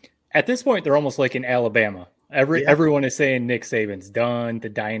 at this point, they're almost like in Alabama. Everyone is saying Nick Saban's done, the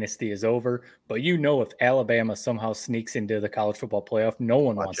dynasty is over. But if Alabama somehow sneaks into the college football playoff, no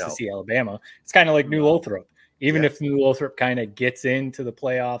one wants to see Alabama. It's kind of like New Lothrop. Even if New Lothrop kind of gets into the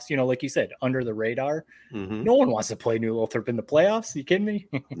playoffs, like you said, under the radar, no one wants to play New Lothrop in the playoffs. You kidding me?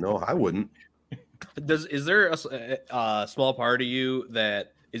 No, I wouldn't. Is there a small part of you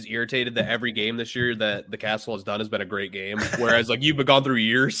that is irritated that every game this year that the Castle has done has been a great game, whereas you've been gone through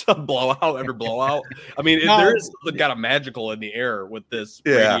years of blowout after blowout? I mean, there is kind of magical in the air with this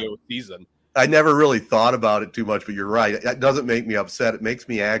radio season. I never really thought about it too much, but you're right. It doesn't make me upset. It makes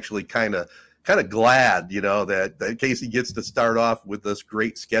me actually kind of glad, that Casey gets to start off with this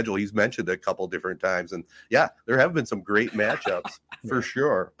great schedule. He's mentioned it a couple different times. And there have been some great matchups for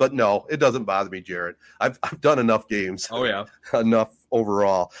sure. But no, it doesn't bother me, Jared. I've done enough games. Oh, yeah. Enough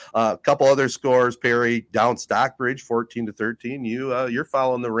overall. A couple other scores. Perry down Stockbridge, 14-13. You're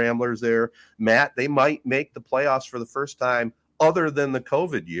following the Ramblers there. Matt, they might make the playoffs for the first time other than the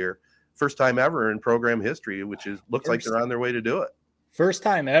COVID year. First time ever in program history, which looks like they're on their way to do it. First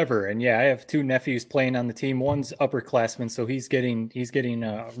time ever. And I have two nephews playing on the team. One's upperclassman, so he's getting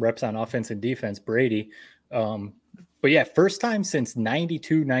reps on offense and defense, Brady. But first time since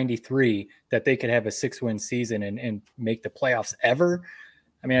 92-93 that they could have a 6-win season and make the playoffs ever.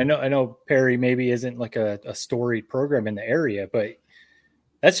 I mean, I know Perry maybe isn't like a storied program in the area, but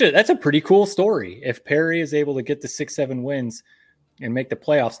that's a pretty cool story. If Perry is able to get the 6-7 wins and make the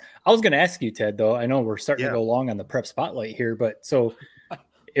playoffs. I was going to ask you, Ted, though. I know we're starting to go long on the prep spotlight here, but so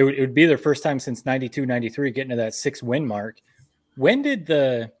it would be their first time since 92-93 getting to that 6-win mark. When did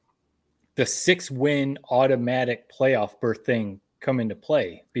the 6-win automatic playoff berth thing come into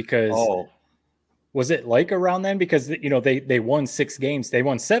play? Because was it like around then? Because they won 6 games, they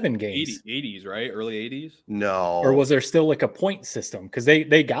won 7 games. 80s, right? Early 80s? No. Or was there still like a point system? Because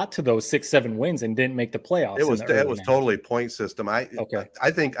they got to those 6-7 wins and didn't make the playoffs. It was totally point system. I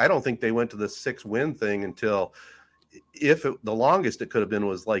don't think they went to the 6-win thing until the longest it could have been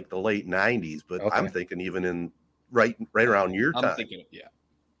was like the late 90s. But I'm thinking even in right around your time.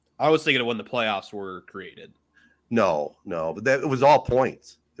 I was thinking of when the playoffs were created. No, but it was all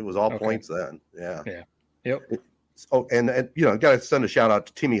points. It was all points then. Yeah. Yep. And got to send a shout out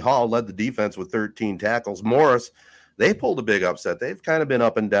to Timmy Hall, led the defense with 13 tackles. Morris, they pulled a big upset. They've kind of been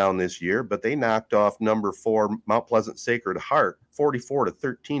up and down this year, but they knocked off number 4 Mount Pleasant Sacred Heart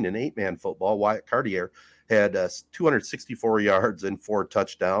 44-13 in 8-man football. Wyatt Cartier had 264 yards and 4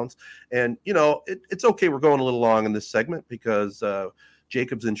 touchdowns. And it's okay. We're going a little long in this segment because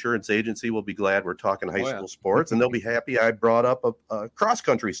Jacobs Insurance Agency will be glad we're talking high school sports, and they'll be happy I brought up a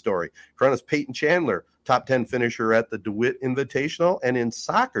cross-country story. Corunna's Peyton Chandler, top 10 finisher at the DeWitt Invitational. And in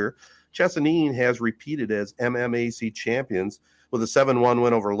soccer, Chesaning has repeated as MMAC champions with a 7-1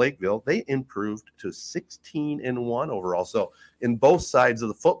 win over Lakeville. They improved to 16-1 overall. So in both sides of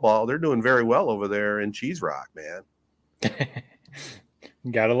the football, they're doing very well over there in Cheese Rock, man.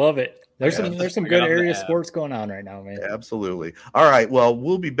 Gotta love it. There's some good area sports going on right now, man. Absolutely. All right. Well,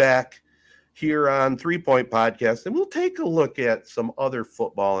 we'll be back here on 3 Point Podcast, and we'll take a look at some other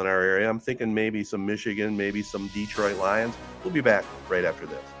football in our area. I'm thinking maybe some Michigan, maybe some Detroit Lions. We'll be back right after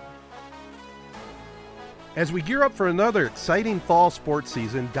this. As we gear up for another exciting fall sports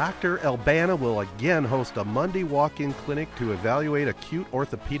season, Dr. Albana will again host a Monday walk-in clinic to evaluate acute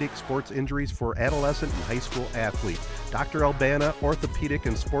orthopedic sports injuries for adolescent and high school athletes. Dr. Albana, orthopedic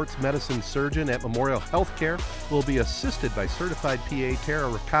and sports medicine surgeon at Memorial Healthcare, will be assisted by certified PA Tara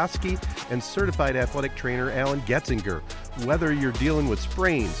Rakoski and certified athletic trainer Alan Getzinger. Whether you're dealing with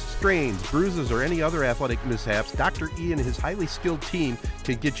sprains, strains, bruises, or any other athletic mishaps, Dr. E and his highly skilled team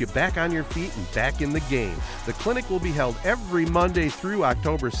can get you back on your feet and back in the game. The clinic will be held every Monday through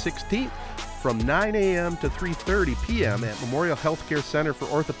October 16th from 9 a.m. to 3:30 p.m. at Memorial Healthcare Center for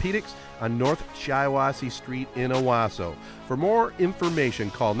Orthopedics on North Shiawassee Street in Owasso. For more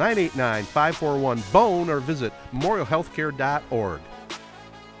information, call 989-541-BONE or visit memorialhealthcare.org.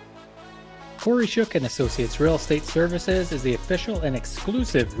 Kori Shook Associates Real Estate Services is the official and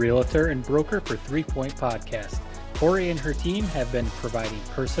exclusive realtor and broker for 3 Point Podcast. Kori and her team have been providing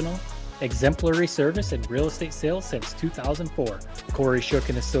personal, exemplary service in real estate sales since 2004. Kori Shook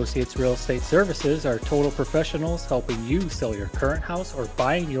Associates Real Estate Services are total professionals helping you sell your current house or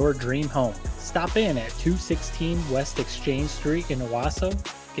buying your dream home. Stop in at 216 West Exchange Street in Owasso.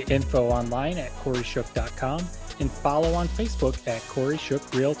 Get info online at korishook.com and follow on Facebook at Kori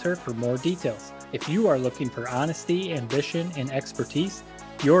Shook Realtor for more details. If you are looking for honesty, ambition, and expertise,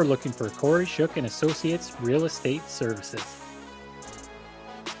 you're looking for Kori Shook Associates Real Estate Services.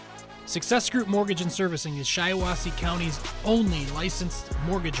 Success Group Mortgage and Servicing is Shiawassee County's only licensed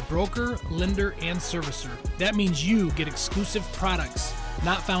mortgage broker, lender, and servicer. That means you get exclusive products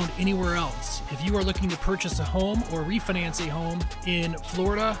not found anywhere else. If you are looking to purchase a home or refinance a home in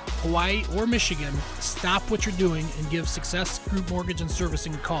Florida, Hawaii, or Michigan, stop what you're doing and give Success Group Mortgage and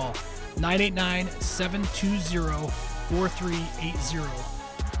Servicing a call.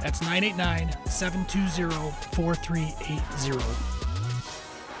 989-720-4380. That's 989-720-4380.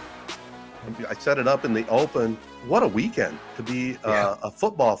 I set it up in the open. What a weekend to be a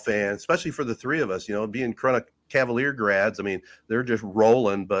football fan, especially for the three of us, being Corunna Cavalier grads. I mean, they're just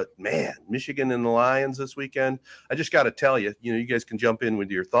rolling, but man, Michigan and the Lions this weekend. I just got to tell you, you guys can jump in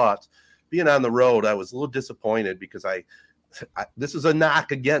with your thoughts. Being on the road, I was a little disappointed because I this is a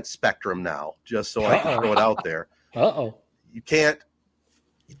knock against Spectrum now, just so I can throw it out there. You can't,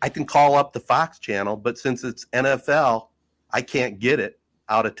 I can call up the Fox channel, but since it's NFL, I can't get it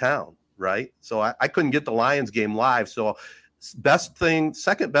out of town. Right. So I couldn't get the Lions game live. So second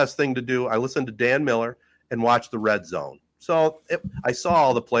best thing to do, I listened to Dan Miller and watched the Red Zone. So I saw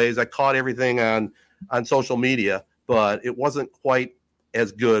all the plays. I caught everything on social media, but it wasn't quite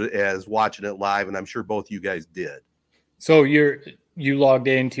as good as watching it live. And I'm sure both you guys did. So you logged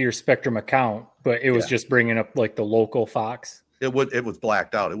into your Spectrum account, but it was just bringing up like the local Fox. It was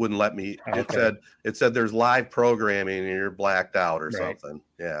blacked out. It wouldn't let me. Okay. It said there's live programming and you're blacked out or something.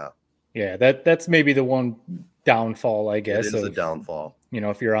 Yeah. Yeah, that's maybe the one downfall, I guess. It is a downfall.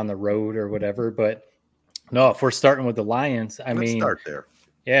 If you're on the road or whatever. But no, if we're starting with the Lions, Let's start there.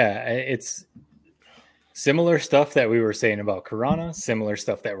 Yeah, it's similar stuff that we were saying about Corunna, similar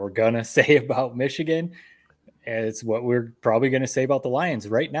stuff that we're going to say about Michigan. It's what we're probably going to say about the Lions.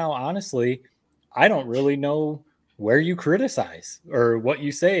 Right now, honestly, I don't really know where you criticize or what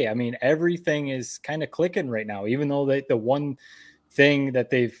you say. I mean, everything is kind of clicking right now, even though the one thing that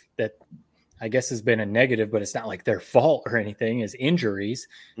I guess has been a negative, but it's not like their fault or anything, is injuries.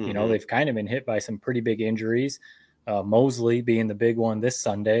 Mm-hmm. They've kind of been hit by some pretty big injuries. Mosley being the big one this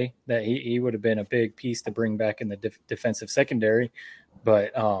Sunday, that he would have been a big piece to bring back in the defensive secondary.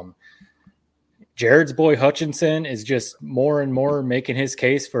 But Jared's boy Hutchinson is just more and more making his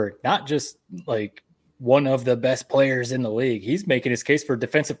case for not just like one of the best players in the league. He's making his case for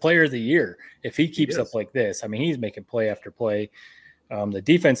defensive player of the year. If he keeps up like this, I mean, he's making play after play. The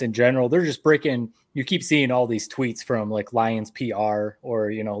defense in general, they're just breaking. You keep seeing all these tweets from like Lions PR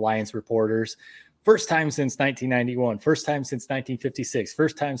or, Lions reporters. First time since 1991, first time since 1956,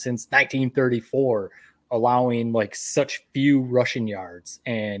 first time since 1934, allowing like such few rushing yards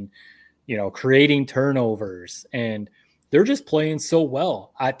and, creating turnovers. And they're just playing so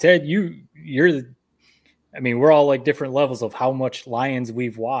well. Ted, we're all like different levels of how much Lions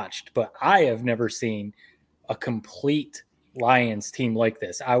we've watched, but I have never seen a complete Lions team like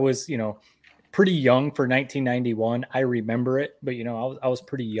this. I was, pretty young for 1991. I remember it, but I was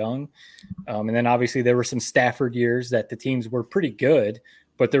pretty young. And then obviously there were some Stafford years that the teams were pretty good,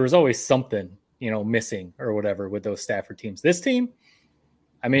 but there was always something, missing or whatever with those Stafford teams. This team,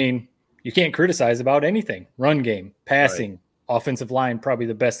 I mean, you can't criticize about anything. Run game, passing, offensive line, probably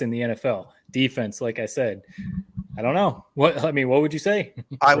the best in the NFL. Defense, like I said, I don't know. What would you say?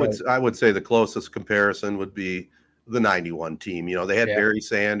 I would say the closest comparison would be the 91 team. They had Barry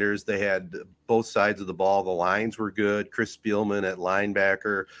Sanders. They had both sides of the ball. The lines were good. Chris Spielman at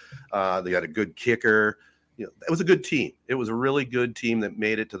linebacker. They had a good kicker. It was a good team. It was a really good team that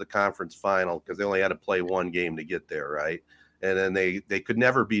made it to the conference final because they only had to play one game to get there, right? And then they could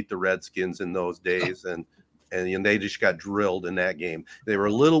never beat the Redskins in those days, and they just got drilled in that game. They were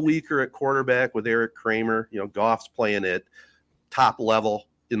a little weaker at quarterback with Eric Kramer. Goff's playing at top level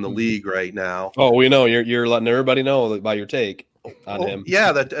in the league right now. Oh, we know you're letting everybody know about your take on him.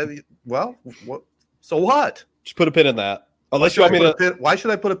 Yeah, so what? Just put a pin in that. Unless you want me to. Why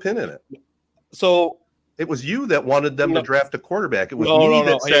should I put a pin in it? So it was you that wanted them to draft a quarterback. It was me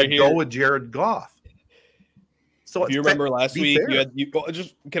that said go with Jared Goff. So do you remember last week?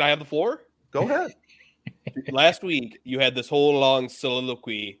 Can I have the floor? Go ahead. Last week you had this whole long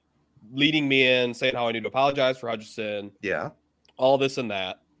soliloquy leading me in, saying how I need to apologize for Hutchinson. Yeah. All this and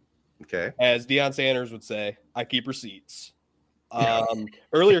that. Okay. As Deion Sanders would say, I keep receipts.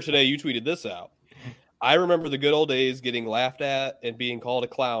 Earlier today, you tweeted this out. I remember the good old days getting laughed at and being called a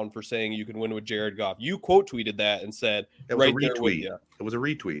clown for saying you can win with Jared Goff. You quote tweeted that and said, It was right a there with retweet. you. It was a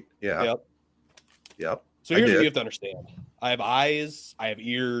retweet. Yeah. Yep. So here's what you have to understand. I have eyes, I have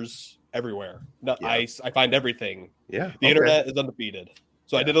ears everywhere. No, I find everything. Yeah. The internet is undefeated.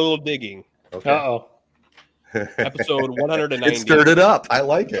 So I did a little digging. Okay. Uh-oh. Episode 190. It stirred it up. I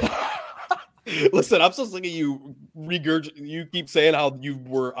like it. Listen, I'm so sick of you you keep saying how you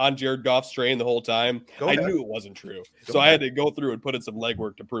were on Jared Goff's train the whole time. I knew it wasn't true. So I had to go through and put in some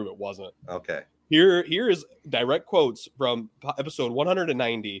legwork to prove it wasn't. Okay. Here is direct quotes from episode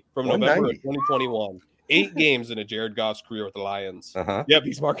 190 from November of 2021. 8 games into Jared Goff's career with the Lions. Yep,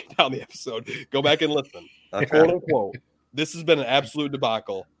 he's marking down the episode. Go back and listen. Quote unquote. This has been an absolute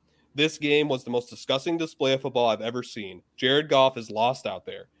debacle. This game was the most disgusting display of football I've ever seen. Jared Goff is lost out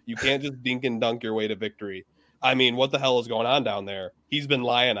there. You can't just dink and dunk your way to victory. I mean, what the hell is going on down there? He's been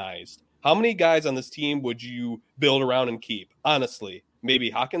lionized. How many guys on this team would you build around and keep? Honestly,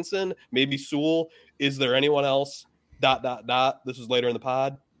 maybe Hockenson, maybe Sewell. Is there anyone else? ... This is later in the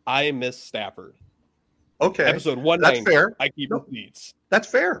pod. I miss Stafford. Okay. Episode 190. That's fair. I keep receipts. That's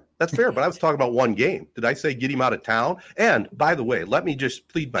fair. That's fair. But I was talking about one game. Did I say get him out of town? And by the way, let me just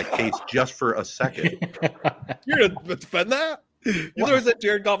plead my case just for a second. You're going to defend that? You always said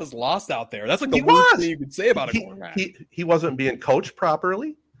Jared Goff is lost out there. That's like the worst thing you could say about a quarterback. He wasn't being coached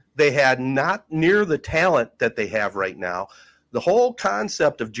properly. They had not near the talent that they have right now. The whole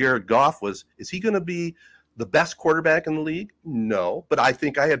concept of Jared Goff was, is he going to be the best quarterback in the league? No. But I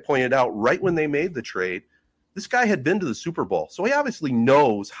think I had pointed out right when they made the trade, this guy had been to the Super Bowl. So he obviously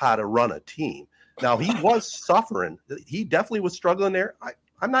knows how to run a team. Now, he was suffering. He definitely was struggling there.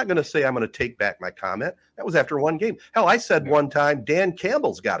 I'm not going to say I'm going to take back my comment. That was after one game. Hell, I said one time, Dan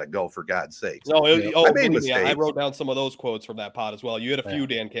Campbell's got to go, for God's sakes. No, I made mistakes. I wrote down some of those quotes from that pod as well. You had a few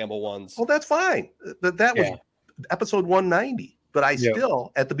Dan Campbell ones. Well, that's fine. That was episode 190. But I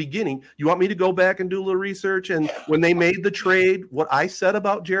still, at the beginning, you want me to go back and do a little research? And when they made the trade, what I said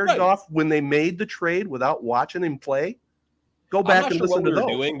about Jared Goff, when they made the trade without watching him play, go back and listen to those.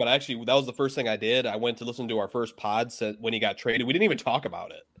 Doing, but actually, that was the first thing I did. I went to listen to our first pod when he got traded. We didn't even talk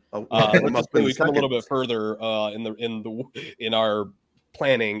about it. We come a little bit further in our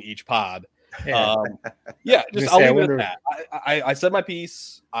planning each pod. I'll leave it at that. I said my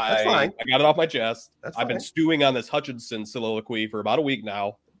piece. I got it off my chest. I've been stewing on this Hutchinson soliloquy for about a week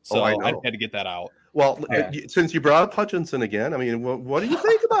now, so I had to get that out. Well, since you brought up Hutchinson again, I mean, what do you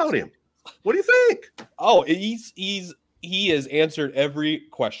think about him? What do you think? Oh, he has answered every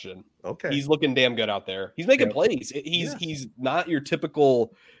question. Okay, he's looking damn good out there. He's making plays. He's not your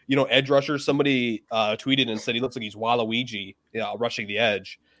typical, edge rusher. Somebody tweeted and said he looks like he's Waluigi, rushing the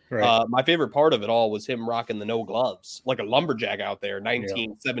edge. Right. My favorite part of it all was him rocking the no gloves, like a lumberjack out there,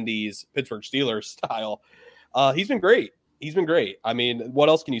 1970s Pittsburgh Steelers style. He's been great. I mean, what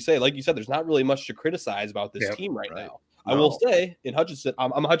else can you say? Like you said, there's not really much to criticize about this team right now. No. I will say, in Hutchinson,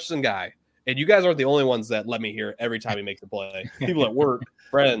 I'm a Hutchinson guy, and you guys aren't the only ones that let me hear it every time he makes a play. People at work,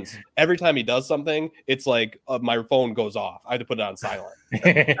 friends, every time he does something, it's like my phone goes off. I have to put it on silent.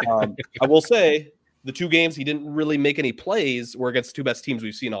 I will say, the 2 games he didn't really make any plays were against the 2 best teams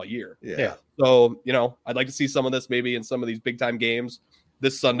we've seen all year. Yeah. So, I'd like to see some of this maybe in some of these big time games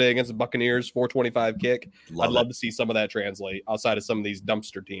this Sunday against the Buccaneers, 425 kick. I'd love to see some of that translate outside of some of these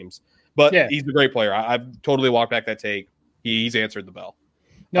dumpster teams. But he's a great player. I've totally walked back that take. He's answered the bell.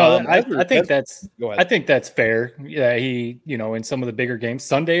 No, I think that's fair. Yeah, he, in some of the bigger games,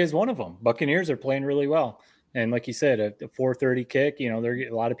 Sunday is one of them. Buccaneers are playing really well. And like you said, a 4:30 kick, a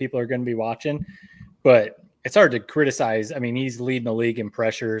lot of people are going to be watching. But it's hard to criticize. I mean, he's leading the league in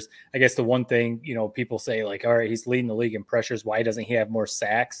pressures. I guess the one thing, people say like, all right, he's leading the league in pressures. Why doesn't he have more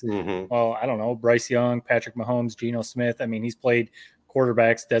sacks? Mm-hmm. Well, I don't know. Bryce Young, Patrick Mahomes, Geno Smith. I mean, he's played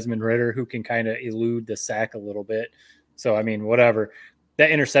quarterbacks, Desmond Ridder, who can kind of elude the sack a little bit. So, I mean, whatever. That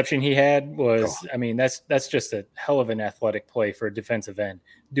interception he had was, that's just a hell of an athletic play for a defensive end.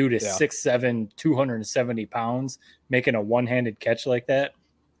 Dude is 6'7", 270 pounds, making a one-handed catch like that.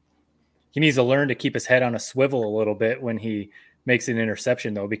 He needs to learn to keep his head on a swivel a little bit when he makes an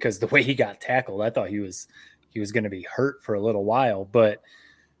interception, though, because the way he got tackled, I thought he was going to be hurt for a little while. But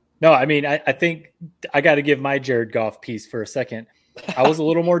no, I mean, I think I got to give my Jared Goff piece for a second. I was a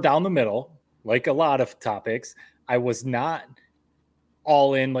little more down the middle, like a lot of topics. I was not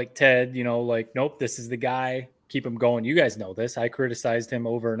all in like Ted, nope, this is the guy. Keep him going. You guys know this. I criticized him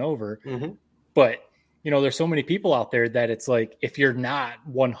over and over. Mm-hmm. But there's so many people out there that it's like, if you're not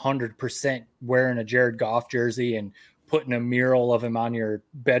 100% wearing a Jared Goff jersey and putting a mural of him on your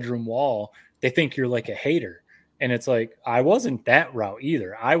bedroom wall, they think you're like a hater. And it's like, I wasn't that route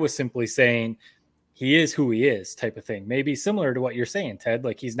either. I was simply saying he is who he is type of thing. Maybe similar to what you're saying, Ted.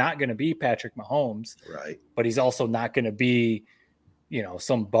 Like, he's not going to be Patrick Mahomes, right? But he's also not going to be,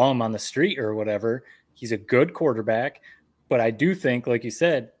 some bum on the street or whatever. He's a good quarterback. But I do think, like you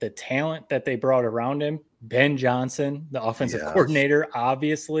said, the talent that they brought around him, Ben Johnson, the offensive coordinator,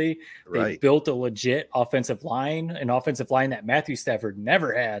 obviously, they built a legit offensive line, an offensive line that Matthew Stafford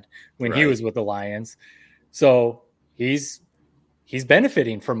never had when he was with the Lions. So he's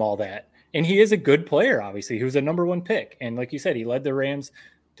benefiting from all that. And he is a good player, obviously. He was a number 1 pick. And like you said, he led the Rams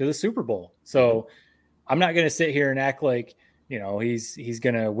to the Super Bowl. So I'm not going to sit here and act like, he's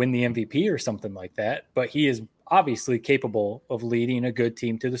going to win the MVP or something like that. But he is obviously capable of leading a good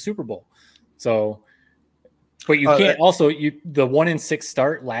team to the Super Bowl. So, but you can't the 1-6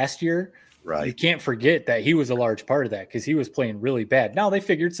 start last year, right? You can't forget that he was a large part of that because he was playing really bad. Now they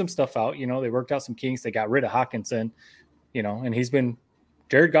figured some stuff out, they worked out some kinks. They got rid of Hawkinson, and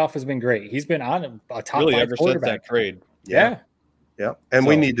Jared Goff has been great. He's been on a top really 5 ever quarterback. Since that trade. Yeah. And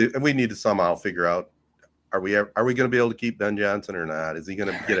we need to somehow figure out, are we going to be able to keep Ben Johnson or not? Is he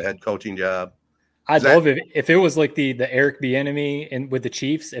going to get a head coaching job? I'd love it if it was like the Eric Bieniemy and with the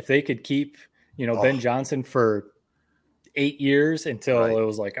Chiefs, if they could keep, Ben Johnson for 8 years until it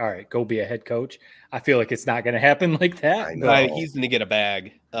was like, all right, go be a head coach. I feel like it's not going to happen like that. He's going to get a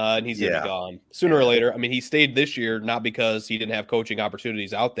bag and he's going to be gone sooner or later. I mean, he stayed this year, not because he didn't have coaching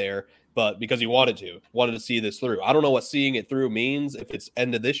opportunities out there, but because he wanted to see this through. I don't know what seeing it through means. If it's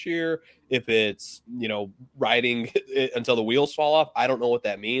end of this year, if it's, riding it until the wheels fall off, I don't know what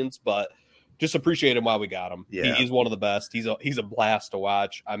that means, but just appreciate him while we got him. Yeah. He's one of the best. He's a blast to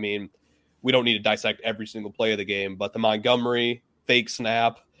watch. I mean, we don't need to dissect every single play of the game, but the Montgomery fake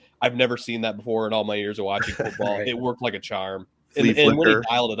snap, I've never seen that before in all my years of watching football. It worked like a charm. And when he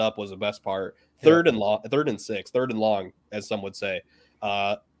dialed it up was the best part. Third and 6, third and long, as some would say.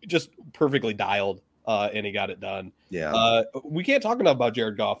 Just perfectly dialed, and he got it done. Yeah. We can't talk enough about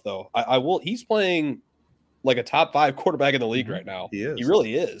Jared Goff, though. I will. He's playing like a top 5 quarterback in the league right now. He is. He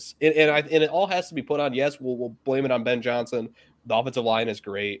really is. And it all has to be put on. Yes, we'll blame it on Ben Johnson. The offensive line is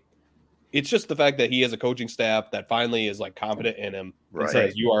great. It's just the fact that he has a coaching staff that finally is like confident in him and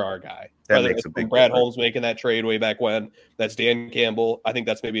says, you are our guy. That makes a big Brad Holmes making that trade way back when. That's Dan Campbell. I think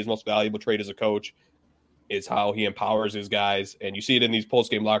that's maybe his most valuable trade as a coach, is how he empowers his guys. And you see it in these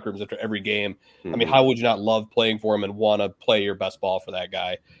post-game locker rooms after every game. I mean, how would you not love playing for him and want to play your best ball for that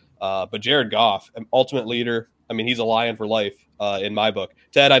guy? But Jared Goff, an ultimate leader. I mean, he's a Lion for life in my book.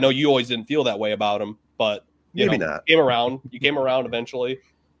 Ted, I know you always didn't feel that way about him, but you came around. You came around eventually,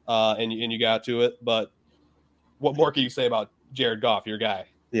 and you got to it. But what more can you say about Jared Goff, your guy?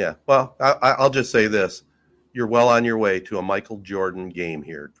 Yeah, well, I'll just say this. You're well on your way to a Michael Jordan game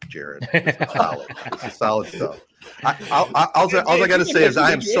here, Jared. This is solid stuff. All I got to say is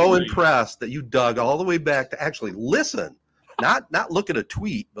I am so impressed that you dug all the way back to actually listen, not look at a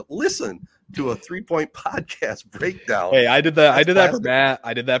tweet, but listen to a 3-point podcast breakdown. Hey, I did that. I did that for Matt.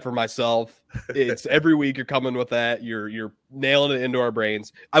 I did that for myself. It's every week you're coming with that. You're nailing it into our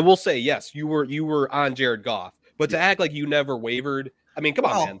brains. I will say, yes, you were on Jared Goff, but to act like you never wavered. I mean, come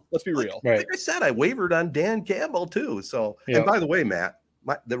on, man. Let's be real. Like I said, I wavered on Dan Campbell too. So, and by the way, Matt,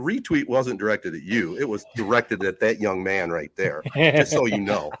 the retweet wasn't directed at you. It was directed at that young man right there, just so you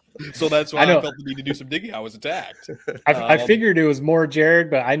know. So that's why I felt the need to do some digging. I was attacked. I figured it was more Jared,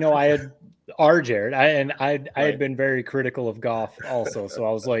 but I know I had our Jared. I had been very critical of Goff also. So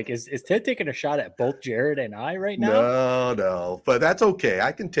I was like, is Ted taking a shot at both Jared and I right now? No, but that's okay.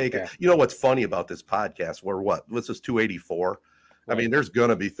 I can take it. You know what's funny about this podcast? This is 284. I mean, there's going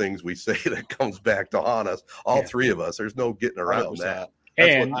to be things we say that comes back to haunt us, all three of us. There's no getting around 100%. That.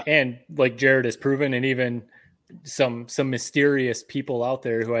 And like Jared has proven, and even some mysterious people out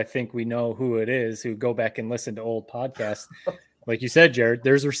there who I think we know who it is, who go back and listen to old podcasts. Like you said, Jared,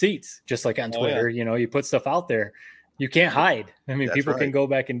 there's receipts, just like on Twitter. You put stuff out there. You can't hide. I mean, people can go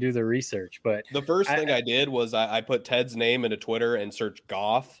back and do the research. But the first thing I did was I put Ted's name into Twitter and searched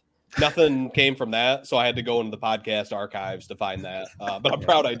Goff. Nothing came from that, so I had to go into the podcast archives to find that. But I'm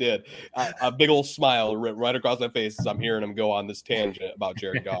proud I did. A big old smile right across my face as I'm hearing him go on this tangent about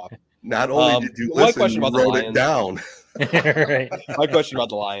Jared Goff. Not only did you listen, you wrote it down. My question about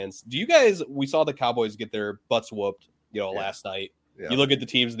the Lions. We saw the Cowboys get their butts whooped, last night. Yeah. You look at the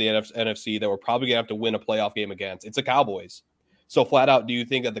teams in the NFC that we're probably going to have to win a playoff game against. It's the Cowboys. So flat out, do you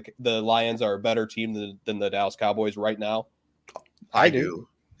think that the Lions are a better team than the Dallas Cowboys right now? I do.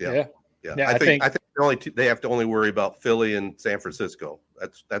 Yeah. I think They have to only worry about Philly and San Francisco.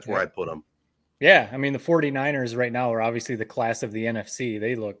 That's where I'd put them. Yeah, I mean, the 49ers right now are obviously the class of the NFC.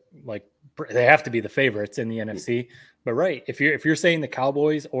 They look like they have to be the favorites in the NFC. But right, if you're saying the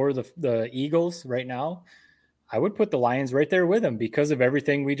Cowboys or the Eagles right now, I would put the Lions right there with them because of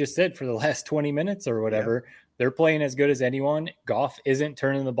everything we just said for the last 20 minutes or whatever. Yeah. They're playing as good as anyone. Goff isn't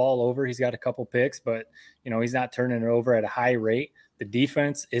turning the ball over. He's got a couple picks, but he's not turning it over at a high rate. The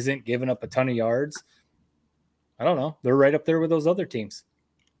defense isn't giving up a ton of yards. I don't know. They're right up there with those other teams.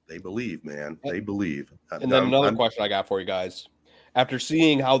 They believe, man. They believe. And then another question I got for you guys. After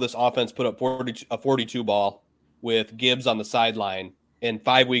seeing how this offense put up a 42 ball with Gibbs on the sideline and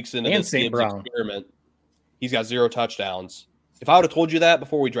 5 weeks into this Gibbs experiment, he's got 0 touchdowns. If I would have told you that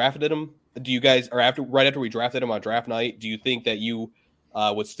before we drafted him, do you guys, or right after we drafted him on draft night, do you think that you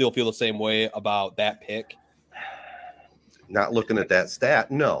would still feel the same way about that pick? Not looking at that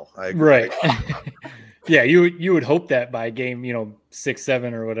stat, no. I agree. Right. Yeah, you would hope that by game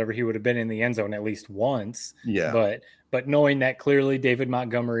 6-7 or whatever, he would have been in the end zone at least once. Yeah. But knowing that clearly David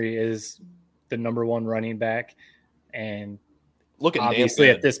Montgomery is the number one running back, and obviously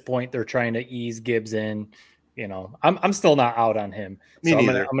at this point they're trying to ease Gibbs in. I'm still not out on him. So I'm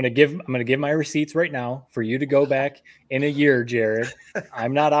gonna give my receipts right now for you to go back in a year, Jared.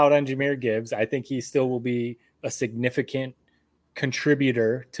 I'm not out on Jahmyr Gibbs. I think he still will be a significant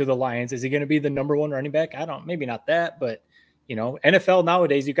contributor to the Lions. Is he going to be the number one running back? Maybe not that, but NFL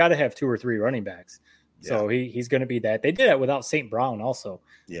nowadays, you got to have 2 or 3 running backs. Yeah. So he's going to be that. They did that without St. Brown also.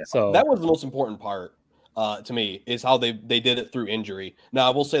 Yeah. So that was the most important part to me, is how they did it through injury. Now,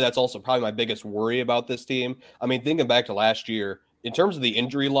 I will say that's also probably my biggest worry about this team. I mean, thinking back to last year, in terms of the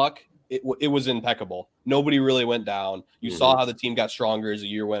injury luck, it was impeccable. Nobody really went down. You saw how the team got stronger as the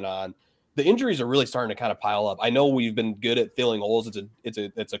year went on. The injuries are really starting to kind of pile up. I know we've been good at filling holes.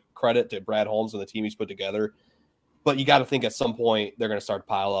 It's a credit to Brad Holmes and the team he's put together. But you got to think at some point they're going to start to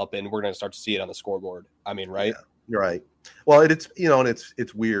pile up, and we're going to start to see it on the scoreboard. I mean, right? Yeah, you're right. Well, it's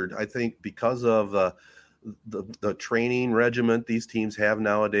it's weird. I think because of the training regiment these teams have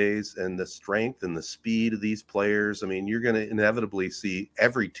nowadays, and the strength and the speed of these players. I mean, you're going to inevitably see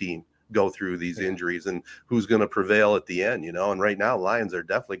every team go through these injuries, and who's going to prevail at the end, and right now Lions are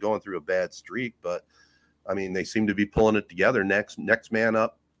definitely going through a bad streak, but I mean, they seem to be pulling it together, next man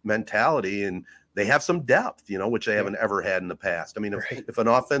up mentality, and they have some depth, which they haven't ever had in the past. I mean, if an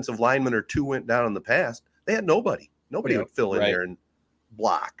offensive lineman or 2 went down in the past, they had nobody would fill in there and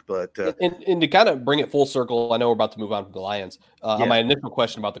block. But and to kind of bring it full circle, I know we're about to move on from the Lions. On my initial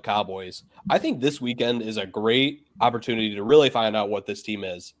question about the Cowboys, I think this weekend is a great opportunity to really find out what this team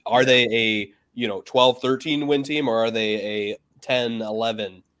is. Are they a 12-13 win team, or are they a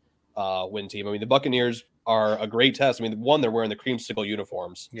 10-11 win team? I mean, the Buccaneers are a great test. I mean, one, they're wearing the creamsicle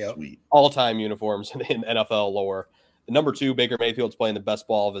uniforms, all-time uniforms in NFL lore. Number 2, Baker Mayfield's playing the best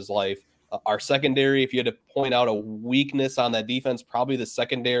ball of his life. Our secondary, if you had to point out a weakness on that defense, probably the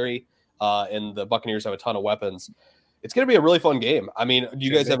secondary, and the Buccaneers have a ton of weapons. It's going to be a really fun game. I mean, do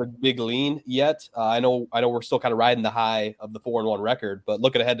you guys have a big lean yet? I know we're still kind of riding the high of the 4-1 record, but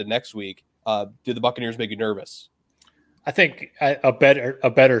looking ahead to next week, do the Buccaneers make you nervous? I think a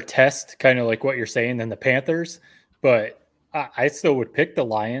better test, kind of like what you're saying, than the Panthers, but I still would pick the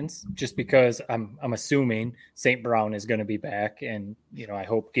Lions just because I'm assuming St. Brown is going to be back, and I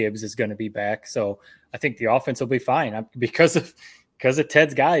hope Gibbs is going to be back. So I think the offense will be fine because of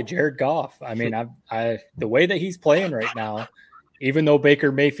Ted's guy, Jared Goff. I mean, the way that he's playing right now, even though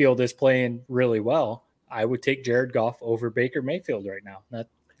Baker Mayfield is playing really well, I would take Jared Goff over Baker Mayfield right now.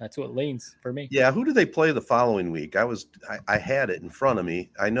 That's what leans for me. Yeah, who do they play the following week? I had it in front of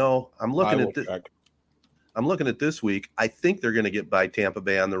me. I know I'm looking at this. I'm looking at this week. I think they're going to get by Tampa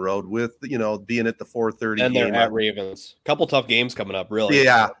Bay on the road with, being at the 4:30 and they're at Ravens. Couple tough games coming up, really.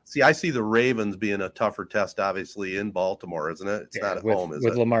 Yeah. See, I see the Ravens being a tougher test, obviously, in Baltimore, isn't it? It's not at home, is it?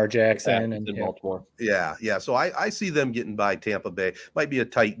 With Lamar Jackson and in Baltimore. Yeah. So I see them getting by Tampa Bay. Might be a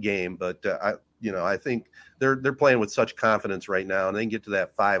tight game, but I think they're playing with such confidence right now, and they can get to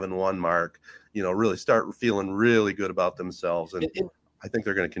that 5-1 mark. Really start feeling really good about themselves, and I think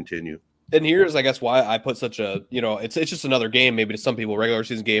they're going to continue. And here's, I guess, why I put such a, it's just another game, maybe to some people, regular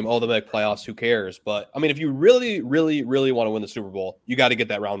season game. Oh, they'll make playoffs. Who cares? But I mean, if you really, really, really want to win the Super Bowl, you got to get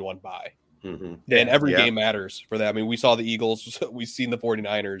that round 1 bye. Mm-hmm. And every game matters for that. I mean, we saw the Eagles, we've seen the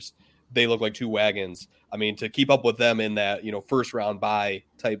 49ers. They look like 2 wagons. I mean, to keep up with them in that, first round bye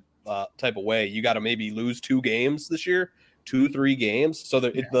type of way, you got to maybe lose 2 games this year, 2-3 games. So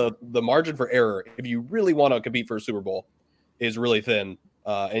the margin for error, if you really want to compete for a Super Bowl, is really thin.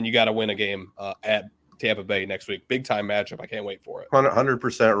 And you got to win a game at Tampa Bay next week. Big time matchup. I can't wait for it.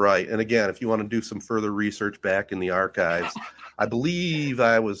 100% right. And again, if you want to do some further research back in the archives, I believe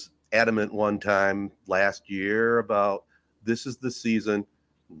I was adamant one time last year about this is the season,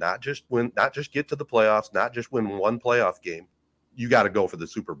 not just get to the playoffs, not just win one playoff game. You got to go for the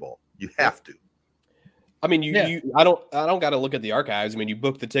Super Bowl. You have to. I mean, I don't got to look at the archives. I mean, you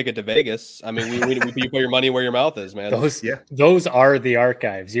booked the ticket to Vegas. I mean, you put your money where your mouth is, man. Those are the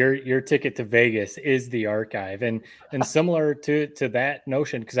archives. Your ticket to Vegas is the archive, and similar to that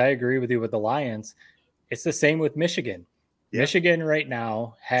notion, because I agree with you with the Lions. It's the same with Michigan. Yeah. Michigan right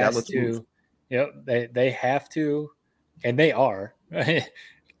now has to, they have to, and they are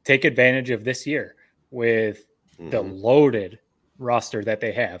take advantage of this year with the loaded roster that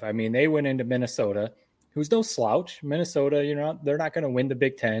they have. I mean, they went into Minnesota, who's no slouch. Minnesota, they're not going to win the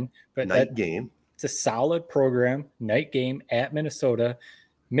Big Ten, but game. It's a solid program. Night game at Minnesota.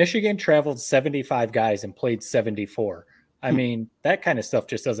 Michigan traveled 75 guys and played 74. I mean, that kind of stuff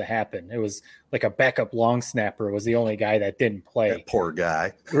just doesn't happen. It was like a backup long snapper was the only guy that didn't play. That poor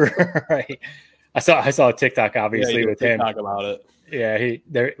guy. Right. I saw a TikTok obviously with him. Talk about it. Yeah,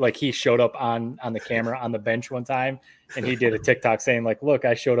 he showed up on the camera on the bench one time, and he did a TikTok saying like, "Look,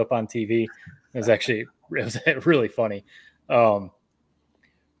 I showed up on TV." It was really funny.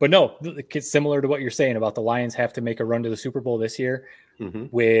 But no, it's similar to what you're saying about the Lions have to make a run to the Super Bowl this year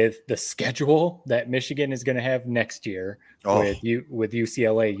with the schedule that Michigan is going to have next year with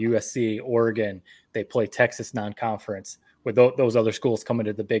UCLA, USC, Oregon. They play Texas non-conference with those other schools coming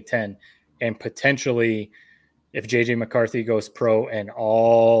to the Big Ten, and potentially if JJ McCarthy goes pro and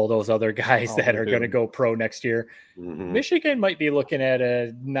all those other guys that are going to go pro next year, Michigan might be looking at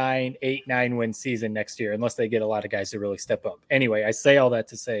a 8-9 win season next year, unless they get a lot of guys to really step up. Anyway, I say all that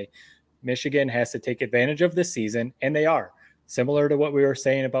to say Michigan has to take advantage of this season, and they are. Similar to what we were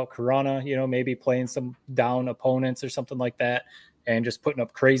saying about Corunna, maybe playing some down opponents or something like that and just putting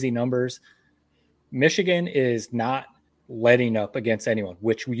up crazy numbers. Michigan is not letting up against anyone,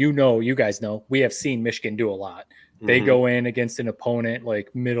 which you guys know, we have seen Michigan do a lot. They go in against an opponent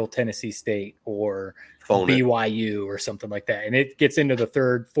like Middle Tennessee State or BYU or something like that, and it gets into the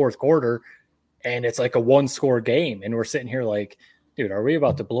third, fourth quarter, and it's like a one-score game, and we're sitting here like, dude, are we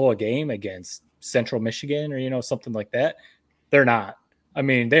about to blow a game against Central Michigan or something like that? They're not. I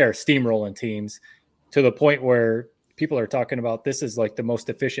mean, they are steamrolling teams to the point where people are talking about this is like the most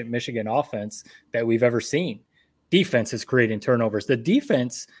efficient Michigan offense that we've ever seen. Defense is creating turnovers.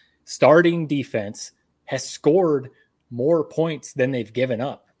 The starting defense has scored more points than they've given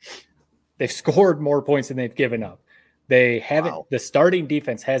up. They've scored more points than they've given up. They haven't. The starting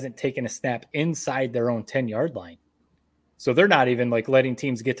defense hasn't taken a snap inside their own 10-yard line. So they're not even like letting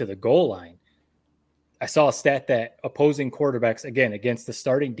teams get to the goal line. I saw a stat that opposing quarterbacks, again, against the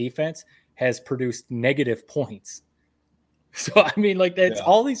starting defense has produced negative points. So, I mean, like, that's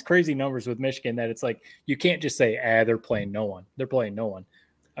all these crazy numbers with Michigan that it's like, you can't just say, they're playing no one. They're playing no one.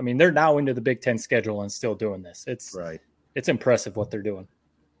 I mean, they're now into the Big Ten schedule and still doing this. It's impressive what they're doing.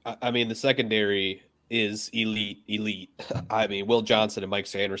 I mean, the secondary is elite. I mean, Will Johnson and Mike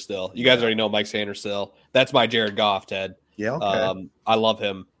Sanderstill. You guys already know Mike Sanderstill. That's my Jared Goff, Ted. Yeah, okay. I love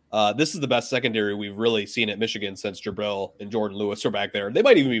him. This is the best secondary we've really seen at Michigan since Jabril and Jordan Lewis are back there. They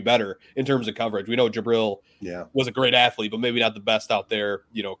might even be better in terms of coverage. We know Jabril was a great athlete, but maybe not the best out there,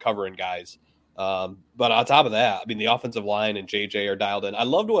 covering guys. But on top of that, I mean, the offensive line and JJ are dialed in. I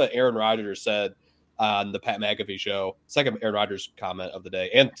loved what Aaron Rodgers said on the Pat McAfee show. Second Aaron Rodgers comment of the day,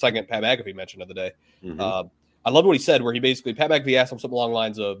 and second Pat McAfee mention of the day. I loved what he said, where Pat McAfee asked him something along the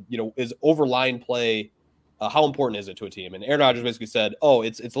lines of, is overline play how important is it to a team? And Aaron Rodgers basically said,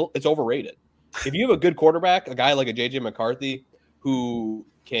 it's overrated. If you have a good quarterback, a guy like a JJ McCarthy who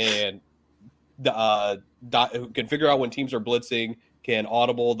can figure out when teams are blitzing, can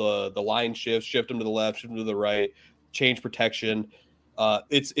audible the line shift them to the left, shift them to the right, change protection.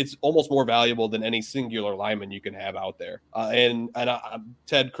 It's almost more valuable than any singular lineman you can have out there. And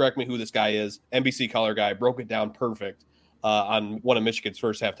Ted, correct me who this guy is. NBC color guy broke it down perfect. On one of Michigan's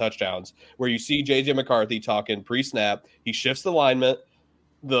first half touchdowns, where you see J.J. McCarthy talking pre-snap. He shifts the alignment.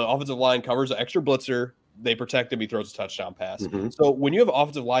 The offensive line covers an extra blitzer. They protect him. He throws a touchdown pass. So when you have an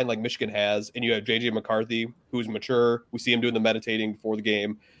offensive line like Michigan has, and you have J.J. McCarthy, who's mature, we see him doing the meditating before the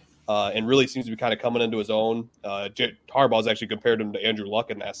game, and really seems to be kind of coming into his own. Harbaugh's actually compared him to Andrew Luck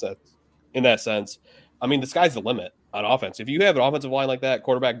in that sense. I mean, the sky's the limit on offense. If you have an offensive line like that,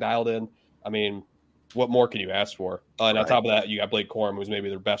 quarterback dialed in, I mean, what more can you ask for? And on top of that, you got Blake Corum, who's maybe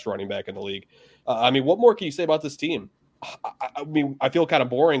their best running back in the league. I mean, what more can you say about this team? I mean, I feel kind of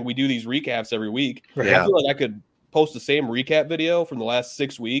boring. We do these recaps every week. I feel like I could post the same recap video from the last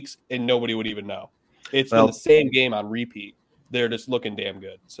 6 weeks and nobody would even know. It's been the same game on repeat. They're just looking damn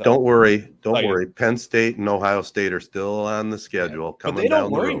good. So don't worry. Penn State and Ohio State are still on the schedule. But they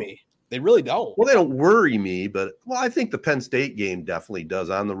don't worry me. They really don't. Well, they don't worry me, but I think the Penn State game definitely does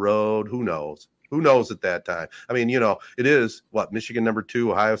on the road. Who knows? Who knows at that time? I mean, it is Michigan number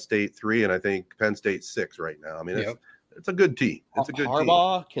 2, Ohio State 3, and I think Penn State 6 right now. I mean, it's a good team. It's a good team.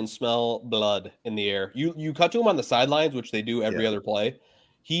 Harbaugh can smell blood in the air. You cut to him on the sidelines, which they do every other play.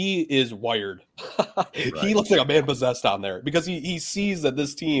 He is wired. He looks like a man possessed on there because he sees that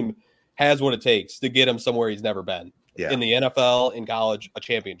this team has what it takes to get him somewhere he's never been. In the NFL, in college, a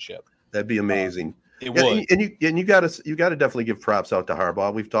championship. That'd be amazing. It would. And you got to definitely give props out to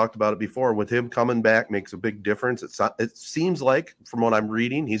Harbaugh. We've talked about it before. With him coming back makes a big difference. It seems like, from what I'm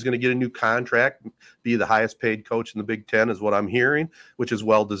reading, he's going to get a new contract, be the highest paid coach in the Big Ten, is what I'm hearing, which is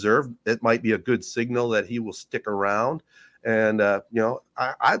well deserved. It might be a good signal that he will stick around. And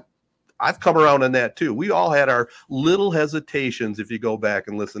I've come around on that too. We all had our little hesitations if you go back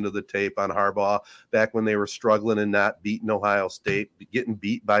and listen to the tape on Harbaugh back when they were struggling and not beating Ohio State, getting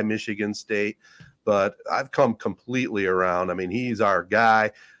beat by Michigan State. But I've come completely around. I mean, he's our guy.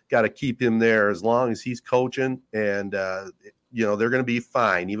 Got to keep him there as long as he's coaching. And, they're going to be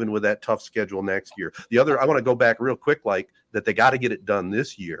fine, even with that tough schedule next year. I want to go back real quick, that they got to get it done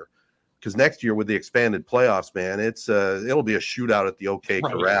this year. Because next year with the expanded playoffs, man, it'll be a shootout at the OK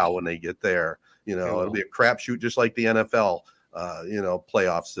Corral when they get there. It'll be a crapshoot just like the NFL,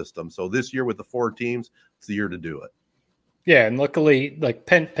 playoff system. So this year with the 4 teams, it's the year to do it. Yeah, and luckily,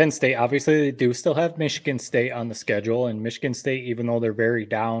 Penn State, obviously they do still have Michigan State on the schedule, and Michigan State, even though they're very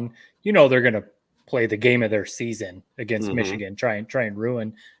down, they're going to play the game of their season against Michigan, try and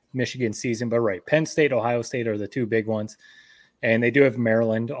ruin Michigan's season. But Penn State, Ohio State are the 2 big ones. And they do have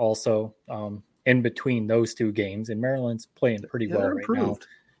Maryland also in between those 2 games. And Maryland's playing pretty well right now.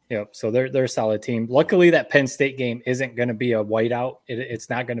 Yep. So they're a solid team. Luckily, that Penn State game isn't going to be a whiteout. It's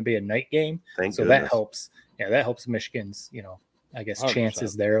not going to be a night game. Thank so goodness. That helps. Yeah, that helps Michigan's, I guess 100%.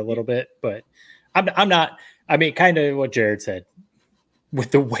 Chances there a little bit. But I'm not. I mean, kind of what Jared said. With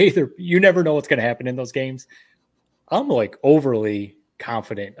the way you never know what's going to happen in those games. I'm overly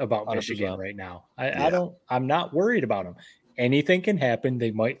confident about 100%. Michigan right now. I'm not worried about them. Anything can happen.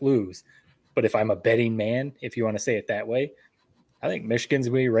 They might lose. But if I'm a betting man, if you want to say it that way, I think Michigan's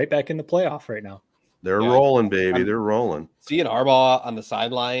going to be right back in the playoff right now. They're rolling, baby. They're rolling. Seeing Harbaugh on the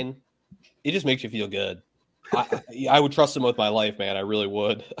sideline, it just makes you feel good. I would trust him with my life, man. I really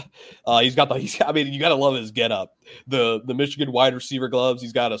would. You got to love his getup. The Michigan wide receiver gloves.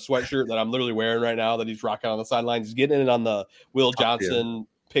 He's got a sweatshirt that I'm literally wearing right now that he's rocking on the sidelines. He's getting it on the Will Johnson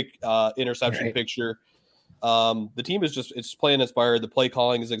interception picture. The team is it's playing inspired. The play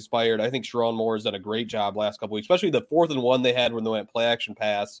calling is inspired. I think Sharon Moore has done a great job last couple weeks, especially the 4th and 1 they had when they went play action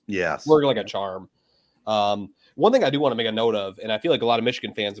pass. Yes. Working like a charm. One thing I do want to make a note of, and I feel like a lot of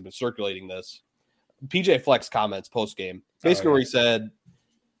Michigan fans have been circulating this, PJ Fleck's comments post game, basically where he said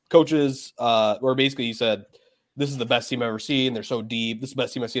coaches, where basically he said, this is the best team I've ever seen. They're so deep. This is the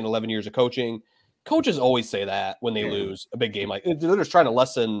best team I've seen in 11 years of coaching. Coaches always say that when they lose a big game. They're just trying to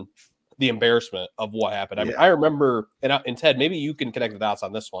lessen the embarrassment of what happened. I mean, I remember, and Ted, maybe you can connect the dots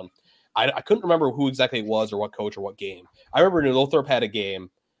on this one. I couldn't remember who exactly it was or what coach or what game. I remember New Lothrop had a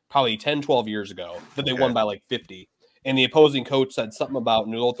game probably 10, 12 years ago that they won by 50. And the opposing coach said something about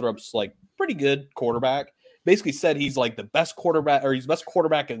New Lothrop's pretty good quarterback. Basically said he's the best quarterback, or he's the best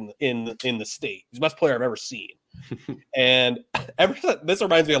quarterback in the state. He's the best player I've ever seen. And this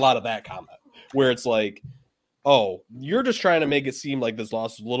reminds me a lot of that comment where it's oh, you're just trying to make it seem like this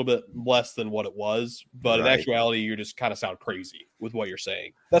loss is a little bit less than what it was. But in actuality, you just kind of sound crazy with what you're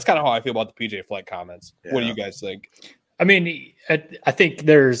saying. That's kind of how I feel about the PJ Fleck comments. Yeah. What do you guys think? I mean, I think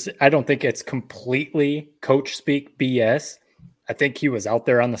I don't think it's completely coach speak BS. I think he was out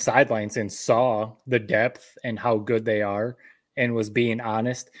there on the sidelines and saw the depth and how good they are and was being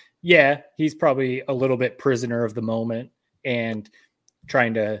honest. Yeah, he's probably a little bit prisoner of the moment and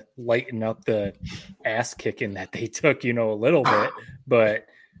trying to lighten up the ass kicking that they took, a little bit. But,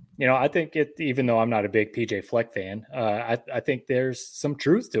 I think even though I'm not a big PJ Fleck fan, I think there's some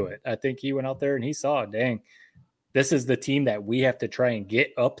truth to it. I think he went out there and he saw, dang, this is the team that we have to try and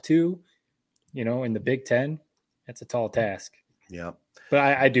get up to, in the Big Ten. That's a tall task. Yeah. But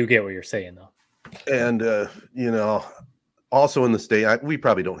I do get what you're saying, though. And, also in the state, we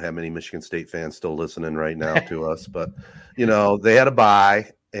probably don't have many Michigan State fans still listening right now to us, but, they had a bye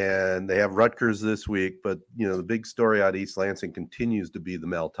and they have Rutgers this week. But, the big story out of East Lansing continues to be the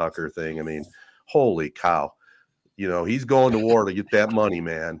Mel Tucker thing. I mean, holy cow. He's going to war to get that money,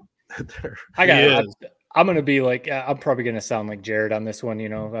 man. I'm going to be like, I'm probably going to sound like Jared on this one.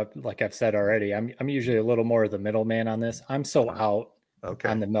 Like I've said already, I'm usually a little more of the middleman on this. I'm so out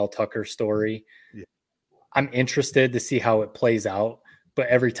on the Mel Tucker story. Yeah. I'm interested to see how it plays out. But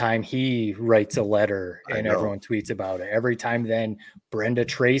every time he writes a letter and everyone tweets about it, every time then Brenda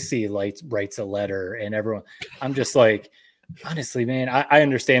Tracy writes a letter and everyone, I'm just like, honestly, man, I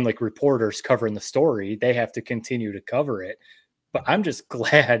understand like reporters covering the story. They have to continue to cover it. But I'm just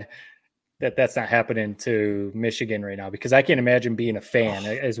glad that that's not happening to Michigan right now, because I can't imagine being a fan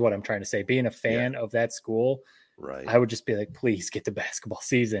is what I'm trying to say. Being a fan of that school. Right. I would just be like, please get the basketball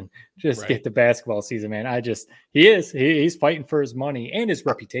season. Just get the basketball season, man. He's fighting for his money and his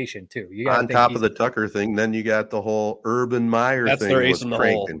reputation too. On top of the Tucker thing, then you got the whole Urban Meyer thing. That's their ace in the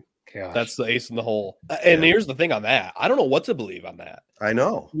hole. That's the ace in the hole. And here's the thing on that. I don't know what to believe on that. I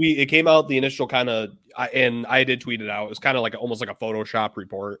know. It came out the initial kind of, and I did tweet it out. It was kind of like almost like a Photoshop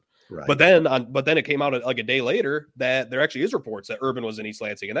report. Right. But then it came out like a day later that there actually is reports that Urban was in East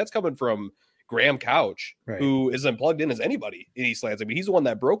Lansing, and that's coming from Graham Couch, who is as plugged in as anybody in East Lansing. I mean, he's the one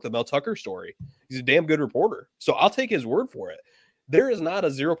that broke the Mel Tucker story. He's a damn good reporter. So I'll take his word for it. There is not a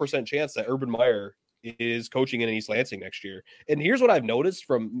 0% chance that Urban Meyer is coaching in East Lansing next year. And here's what I've noticed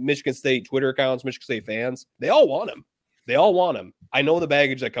from Michigan State Twitter accounts, Michigan State fans. They all want him. I know the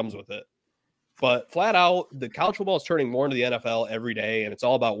baggage that comes with it. But flat out, the college football is turning more into the NFL every day, and it's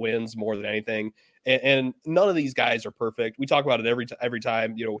all about wins more than anything. And none of these guys are perfect. We talk about it every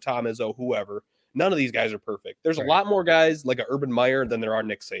time, Tom Izzo, whoever. None of these guys are perfect. There's a lot more guys like a Urban Meyer than there are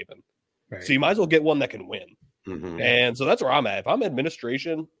Nick Saban. Right. So you might as well get one that can win. Mm-hmm. And so that's where I'm at. If I'm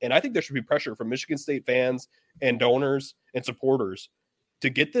administration, and I think there should be pressure from Michigan State fans and donors and supporters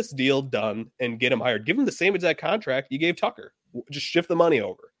to get this deal done and get him hired. Give him the same exact contract you gave Tucker. Just shift the money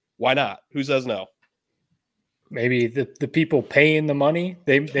over. Why not? Who says no? Maybe the people paying the money,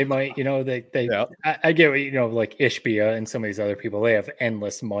 they might, I get what, like Ishbia and some of these other people, they have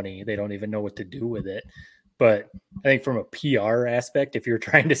endless money. They don't even know what to do with it. But I think from a PR aspect, if you're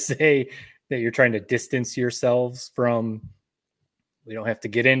trying to say that you're trying to distance yourselves from, we don't have to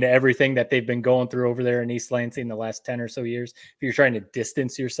get into everything that they've been going through over there in East Lansing the last 10 or so years. If you're trying to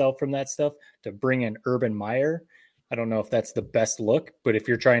distance yourself from that stuff to bring in Urban Meyer, I don't know if that's the best look, but if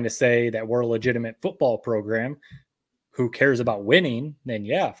you're trying to say that we're a legitimate football program who cares about winning, then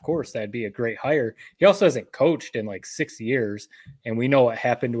yeah, of course, that'd be a great hire. He also hasn't coached in like 6 years, and we know what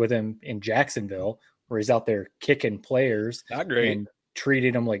happened with him in Jacksonville, where he's out there kicking players and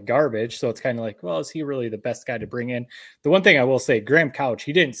treating them like garbage. So it's kind of like, well, is he really the best guy to bring in? The one thing I will say, Graham Couch,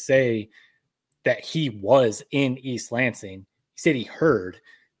 he didn't say that he was in East Lansing. He said he heard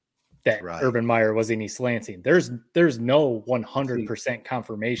that Urban Meyer was in East Lansing. There's no 100%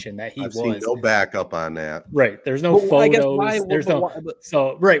 confirmation that he was. Seen no backup on that. Right. There's no photos.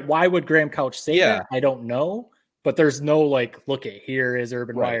 Why would Graham Couch say that? I don't know. But there's no look at here is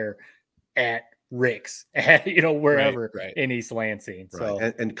Urban Meyer at Rick's, at, wherever in East Lansing. So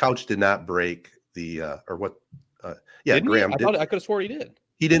and Couch did not break the Graham did. I could have sworn he did.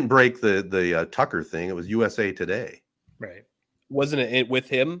 He didn't break the Tucker thing. It was USA Today. Right. Wasn't it with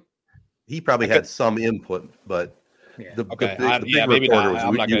him? He probably had some input, but the big reporter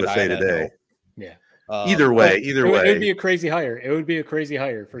was USA Today. Yeah. Either way, it would be a crazy hire. It would be a crazy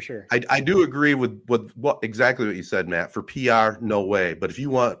hire for sure. I do agree with exactly what you said, Matt. For PR, no way. But if you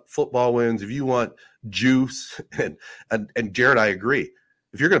want football wins, if you want juice, and Jared, I agree.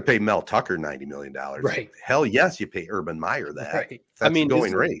 If you're going to pay Mel Tucker $90 million, hell yes, you pay Urban Meyer that. Right. That's the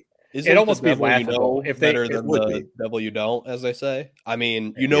going rate. It'd almost be laughable if better than the devil you don't, as they say. I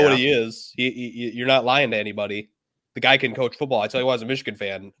mean, what he is. You're not lying to anybody. The guy can coach football. I tell you what, as a Michigan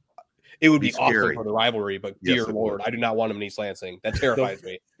fan, it would be awesome for the rivalry, but dear Lord, I do not want him in East Lansing. That terrifies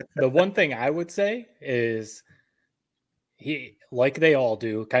me. The one thing I would say is he, like they all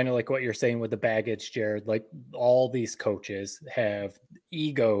do, kind of like what you're saying with the baggage, Jared, like all these coaches have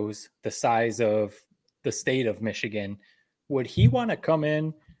egos the size of the state of Michigan. Would he want to come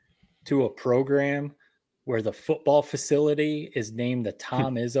in to a program where the football facility is named the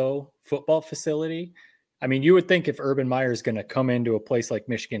Tom Izzo football facility? I mean, you would think if Urban Meyer is going to come into a place like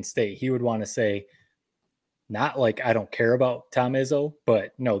Michigan State, he would want to say, not like, I don't care about Tom Izzo,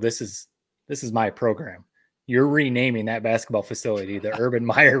 but no, this is my program. You're renaming that basketball facility, the Urban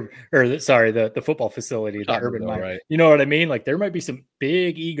Meyer, the football facility, the Urban Meyer. Right. You know what I mean? Like there might be some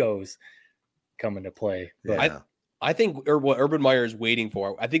big egos come into play. But I think what Urban Meyer is waiting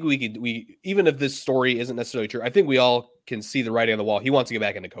for, I think we even if this story isn't necessarily true, I think we all can see the writing on the wall. He wants to get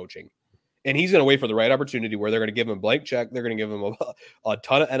back into coaching, and he's going to wait for the right opportunity where they're going to give him a blank check. They're going to give him a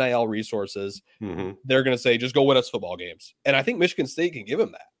ton of NIL resources. Mm-hmm. They're going to say, just go win us football games. And I think Michigan State can give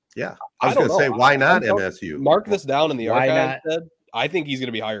him that. Yeah. I was going to say, why not MSU? Mark this down in the archive. I think he's going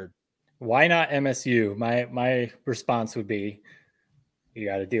to be hired. Why not MSU? My response would be, you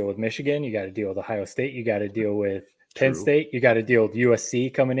got to deal with Michigan. You got to deal with Ohio State. You got to deal with Penn State. You got to deal with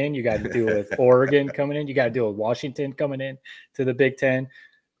USC coming in. You got to deal with Oregon coming in. You got to deal with Washington coming in to the Big Ten.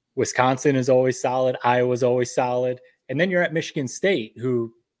 Wisconsin is always solid. Iowa's always solid. And then you're at Michigan State,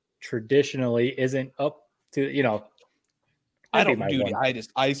 who traditionally isn't up to,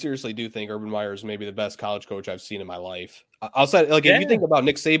 I seriously do think Urban Meyer is maybe the best college coach I've seen in my life. Outside, if you think about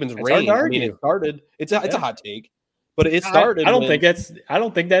Nick Saban's reign, it started. It's a hot take, but it started. I don't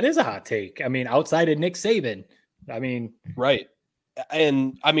think that is a hot take. I mean, outside of Nick Saban, right.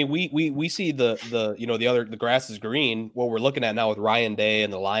 And we see the grass is green. What we're looking at now with Ryan Day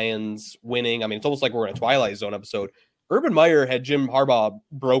and the Lions winning. It's almost like we're in a Twilight Zone episode. Urban Meyer had Jim Harbaugh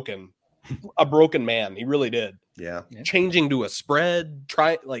a broken man. He really did. Yeah. Changing to a spread,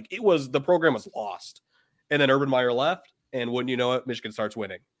 the program was lost. And then Urban Meyer left, and wouldn't you know it, Michigan starts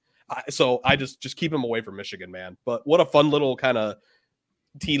winning. So I just keep him away from Michigan, man. But what a fun little kind of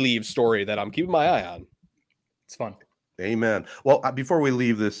tea leaf story that I'm keeping my eye on. It's fun. Amen. Well, before we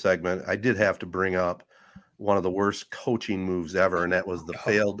leave this segment, I did have to bring up one of the worst coaching moves ever, and that was the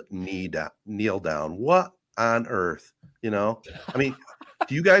failed kneel down. What on earth?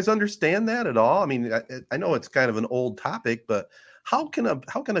 Do you guys understand that at all? I know it's kind of an old topic, but how can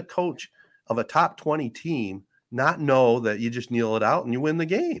a coach of a top 20 team not know that you just kneel it out and you win the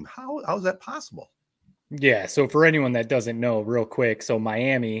game? How is that possible? Yeah. So for anyone that doesn't know, real quick, so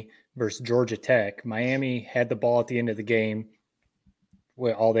Miami versus Georgia Tech, Miami had the ball at the end of the game.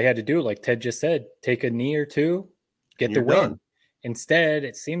 Well, all they had to do, like Ted just said, take a knee or two, get the win. Done. Instead,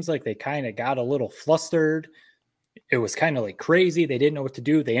 it seems like they kind of got a little flustered. It was kind of like crazy. They didn't know what to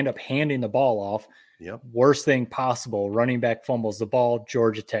do. They end up handing the ball off. Yep. Worst thing possible. Running back fumbles the ball.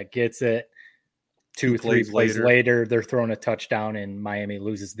 Georgia Tech gets it. 2-3 plays later, they're throwing a touchdown and Miami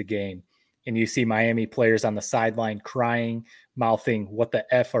loses the game. And you see Miami players on the sideline crying, mouthing, "What the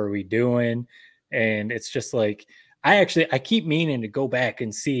F are we doing?" And it's just like, I keep meaning to go back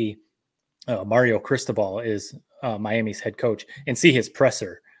and see Mario Cristobal is Miami's head coach and see his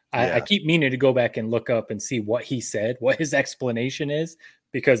presser. I keep meaning to go back and look up and see what he said, what his explanation is,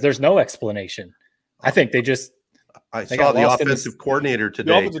 because there's no explanation. I think they saw the offensive coordinator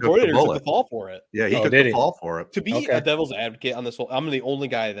today. The offensive coordinator took the fall for it. Yeah, he took the fall for it. To be a devil's advocate on this whole, I'm the only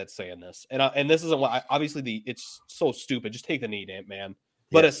guy that's saying this, and this isn't what. Obviously, it's so stupid. Just take the knee, man.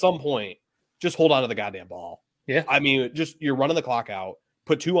 But at some point, just hold on to the goddamn ball. Yeah, you're running the clock out.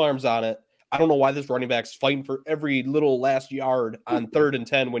 Put two arms on it. I don't know why this running back's fighting for every little last yard on 3rd and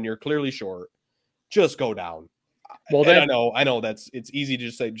 10 when you're clearly short. Just go down. Well, I know it's easy to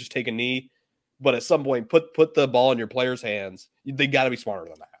just say just take a knee. But at some point, put the ball in your players' hands. They got to be smarter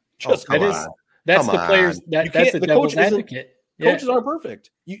than that. That's the players. That's the devil's advocate. Coaches aren't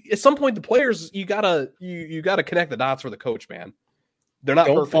perfect. At some point, the players you gotta connect the dots for the coach, man. They're not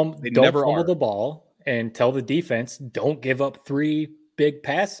perfect. Don't fumble the ball and tell the defense don't give up 3 big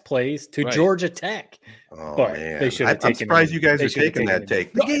pass plays to Georgia Tech. Oh, but man. I'm surprised you guys are taking that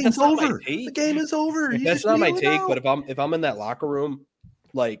take. The game's over. The game is over. That's not my take. But if I'm in that locker room.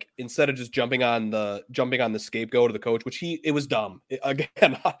 Like instead of just jumping on the scapegoat of the coach, which it was dumb.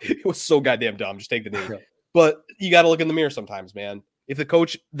 It was so goddamn dumb. Just take the knee. But you got to look in the mirror sometimes, man. If the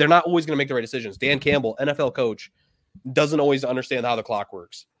coach, they're not always going to make the right decisions. Dan Campbell, NFL coach, doesn't always understand how the clock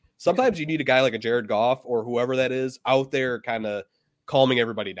works. Sometimes you need a guy like a Jared Goff or whoever that is out there kind of calming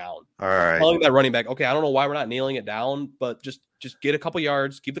everybody down. All right. Calling that running back. Okay, I don't know why we're not nailing it down, but just get a couple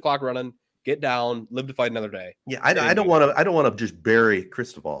yards, keep the clock running. Get down, live to fight another day. Yeah, I don't want to just bury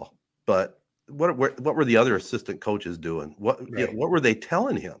Cristobal, but what were the other assistant coaches doing? What were they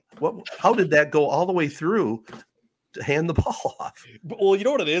telling him? How did that go all the way through to hand the ball off? Well, you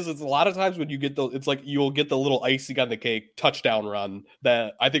know what it is? It's a lot of times when you get it's like you'll get the little icing on the cake touchdown run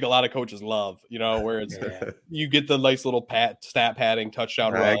that I think a lot of coaches love. Where it's you get the nice little stat padding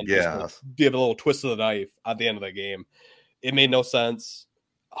touchdown run. Yeah, give a little twist of the knife at the end of the game. It made no sense.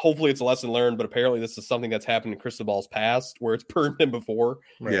 Hopefully it's a lesson learned, but apparently this is something that's happened in Cristobal's past where it's burned him before.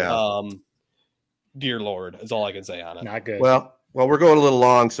 Yeah. Dear Lord, is all I can say on it. Not good. Well, we're going a little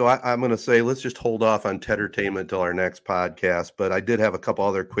long, so I'm going to say let's just hold off on Tedtertainment till our next podcast. But I did have a couple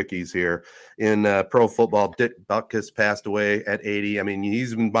other quickies here. In pro football, Dick Butkus passed away at 80.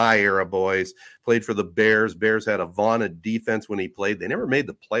 He's in my era, boys. Played for the Bears. Bears had a vaunted defense when he played. They never made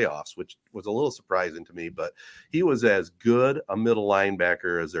the playoffs, which was a little surprising to me. But he was as good a middle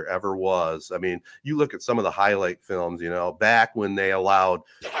linebacker as there ever was. You look at some of the highlight films, back when they allowed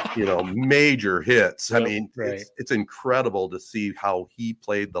major hits. Yep, I mean, it's incredible to see how he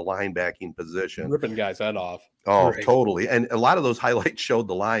played the linebacking position. Ripping guys' head off. Oh, totally. And a lot of those highlights showed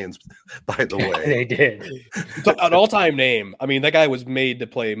the Lions, by the way. They did. An all-time name. I mean, that guy was made to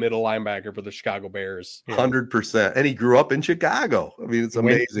play middle linebacker for the Chicago Bears. 100%. And he grew up in Chicago. I mean, it's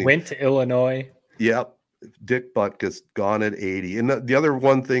amazing. Went to Illinois. Yep. Dick Butkus gone at 80. And the other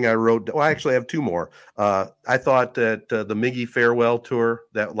one thing I wrote, well, I actually have two more. I thought that the Miggy farewell tour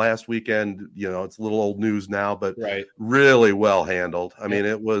that last weekend, it's a little old news now, but really well handled. I mean,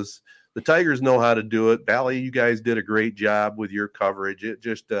 it was – the Tigers know how to do it. Bally, you guys did a great job with your coverage. It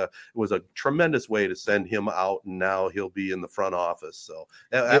just it was a tremendous way to send him out, and now he'll be in the front office. So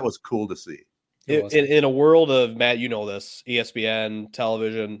that was cool to see. In a world of, Matt, this, ESPN,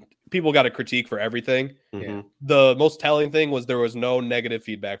 television, people got a critique for everything. Mm-hmm. The most telling thing was there was no negative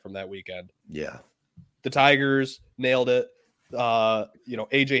feedback from that weekend. Yeah. The Tigers nailed it.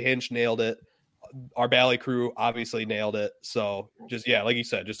 AJ Hinch nailed it. Our Bally crew obviously nailed it. So just, like you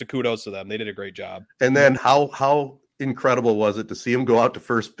said, just a kudos to them. They did a great job. And then how incredible was it to see him go out to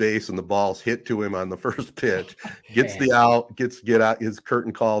first base and the ball's hit to him on the first pitch, gets the out, get out his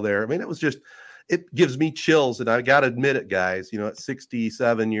curtain call there. I mean, it gives me chills, and I got to admit it, guys, at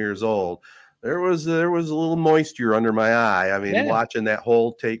 67 years old, there was a little moisture under my eye. I mean, watching that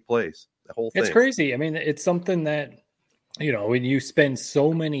whole take place, the whole thing. It's crazy. I mean, it's something that, when you spend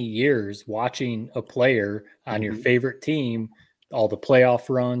so many years watching a player on your favorite team, all the playoff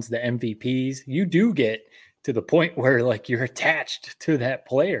runs, the MVPs, you do get to the point where you're attached to that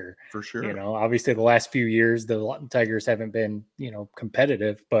player. For sure. Obviously the last few years, the Tigers haven't been,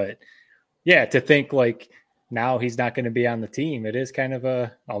 competitive, but to think now he's not going to be on the team. It is kind of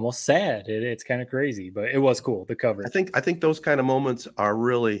almost sad. It's kind of crazy, but it was cool. The coverage. I think those kind of moments are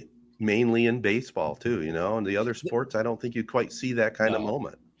really mainly in baseball too, and the other sports, I don't think you quite see that kind of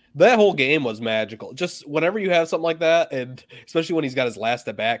moment. That whole game was magical. Just whenever you have something like that, and especially when he's got his last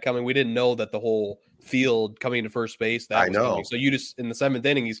at bat coming, we didn't know that the whole field coming to first base. That was coming. So you just, in the seventh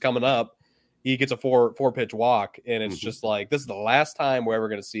inning, he's coming up, he gets a four pitch walk, and it's just this is the last time we're ever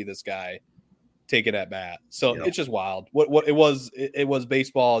going to see this guy taking at bat. So it's just wild. What it was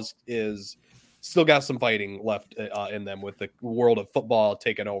baseball is still got some fighting left in them with the world of football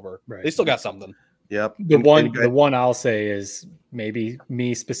taking over. Right. They still got something. Yep. The one I'll say is maybe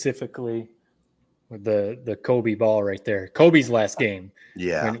me specifically with the Kobe ball right there. Kobe's last game.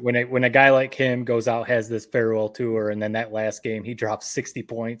 Yeah. When a guy like him goes out, has this farewell tour, and then that last game he drops 60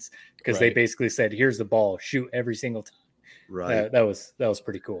 points because they basically said, "Here's the ball, shoot every single time." Right. That was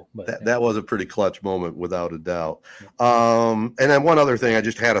pretty cool. But that was a pretty clutch moment without a doubt. And then one other thing I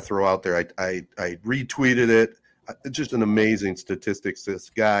just had to throw out there. I retweeted it. It's just an amazing statistics. This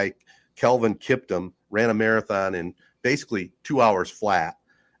guy, Kelvin Kiptum, ran a marathon in basically 2 hours flat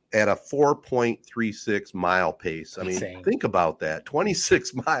at a 4.36 mile pace. I mean, think about that.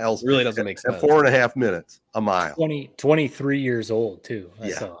 26 miles really doesn't make sense. At 4.5 minutes a mile. 23 years old too.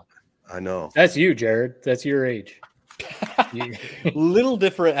 I know. That's you, Jared. That's your age. Little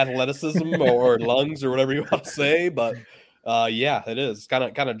different athleticism or lungs or whatever you want to say, but it is. It's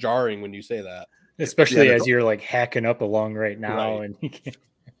kind of jarring when you say that, especially as you're hacking up along right now. Right.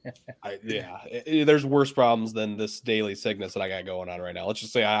 And there's worse problems than this daily sickness that I got going on right now. Let's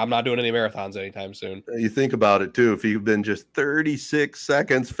just say I'm not doing any marathons anytime soon. You think about it too. If he'd been just 36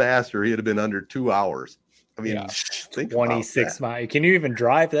 seconds faster, he'd have been under 2 hours. I mean, think 26 miles. Can you even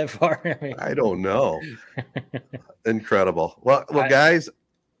drive that far? I don't know. Incredible. Well, guys,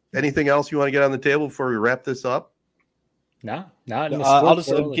 anything else you want to get on the table before we wrap this up? No, not in the I'll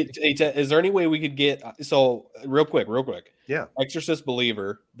just is there any way we could get real quick? Yeah. Exorcist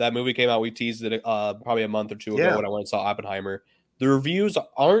Believer, that movie came out. We teased it probably a month or two ago when I went and saw Oppenheimer. The reviews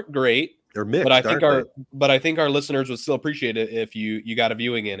aren't great. They're mixed, but I think our listeners would still appreciate it if you got a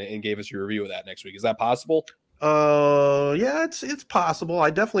viewing in it and gave us your review of that next week. Is that possible? Yeah, it's possible. I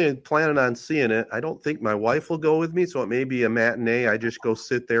definitely am planning on seeing it. I don't think my wife will go with me, so it may be a matinee. I just go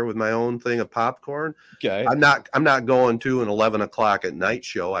sit there with my own thing of popcorn. Okay. I'm not going to an 11 o'clock at night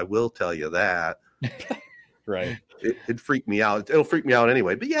show. I will tell you that. Right. It'd freak me out. It'll freak me out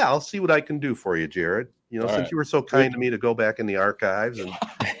anyway. But yeah, I'll see what I can do for you, Jared. Since you were so kind to me to go back in the archives and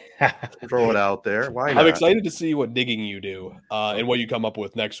throw it out there. Why not? I'm excited to see what digging you do and what you come up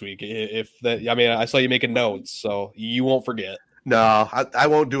with next week. I saw you making notes, so you won't forget. No, I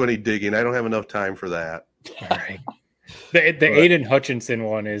won't do any digging. I don't have enough time for that. All right. The Aiden Hutchinson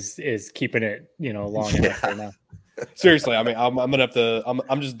one is keeping it, long enough right now. Seriously, I mean, I'm gonna have to.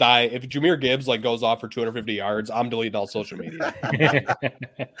 I'm just dying. If Jahmyr Gibbs like goes off for 250 yards, I'm deleting all social media.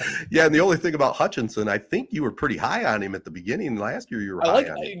 Yeah, and the only thing about Hutchinson, I think you were pretty high on him at the beginning. Last year, you were high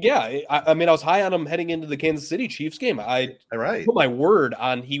on him. Yeah, I mean, I was high on him heading into the Kansas City Chiefs game. I put my word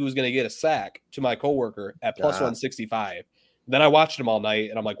on he was going to get a sack to my coworker at plus 165. Then I watched him all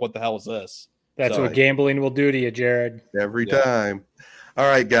night, and I'm like, what the hell is this? That's what gambling will do to you, Jared. Every time. All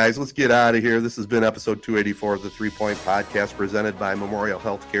right, guys, let's get out of here. This has been episode 284 of the 3 Point Podcast presented by Memorial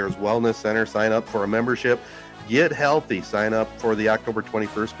Healthcare's Wellness Center. Sign up for a membership. Get healthy. Sign up for the October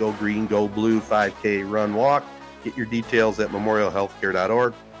 21st Go Green, Go Blue 5K Run Walk. Get your details at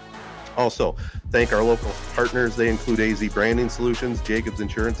memorialhealthcare.org. Also, thank our local partners. They include AZee Branding Solutions, Jacobs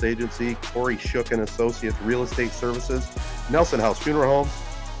Insurance Agency, Kori Shook Associates Real Estate Services, Nelson House Funeral Homes,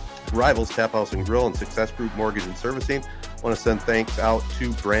 Rivals Taphouse Grille, and Success Group Mortgage and Servicing. I want to send thanks out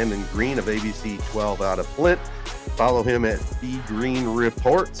to Brandon Green of ABC12 out of Flint. Follow him at B Green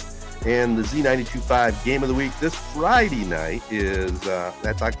Reports. And the Z92.5 Game of the Week this Friday night is,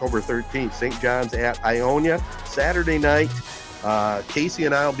 that's October 13th, St. John's at Ionia. Saturday night, Casey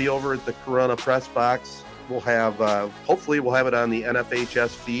and I will be over at the Corunna press box. We'll have, hopefully we'll have it on the NFHS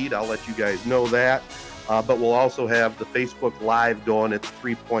feed. I'll let you guys know that. But we'll also have the Facebook Live going at the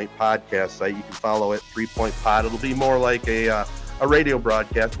 3 Point Podcast site. You can follow it, 3 Point Pod. It'll be more like a radio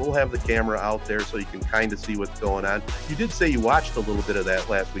broadcast. We'll have the camera out there so you can kind of see what's going on. You did say you watched a little bit of that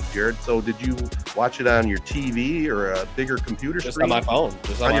last week, Jared. So did you watch it on your TV or a bigger computer screen? Just on my phone.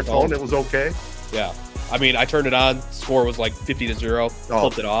 Just on your phone, it was okay? Yeah. I mean, I turned it on. Score was like 50-0.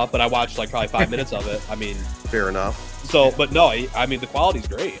 Flipped it off, but I watched like probably 5 minutes of it. I mean, fair enough. So, but no, I mean, the quality's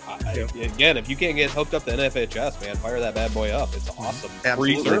great. Again, if you can't get hooked up to NFHS, man, fire that bad boy up. It's awesome.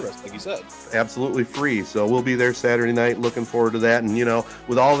 Absolutely. Free service, like you said. Absolutely free. So we'll be there Saturday night. Looking forward to that. And, you know,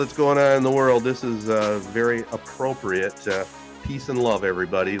 with all that's going on in the world, this is very appropriate. Peace and love,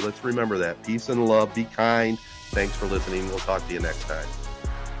 everybody. Let's remember that. Peace and love. Be kind. Thanks for listening. We'll talk to you next time.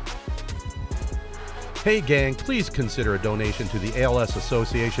 Hey gang, please consider a donation to the ALS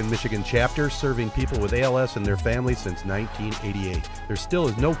Association Michigan chapter, serving people with ALS and their families since 1988. There still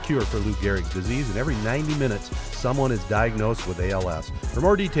is no cure for Lou Gehrig's disease, and every 90 minutes, someone is diagnosed with ALS. For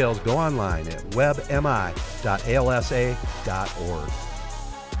more details, go online at webmi.alsa.org.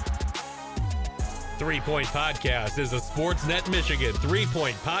 3 Point Podcast is a SportsNet Michigan 3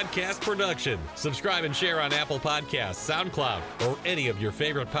 Point Podcast production. Subscribe and share on Apple Podcasts, SoundCloud, or any of your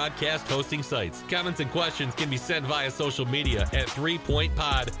favorite podcast hosting sites. Comments and questions can be sent via social media at 3 Point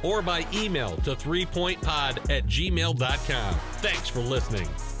Pod or by email to 3pointpod@gmail.com. Thanks for listening.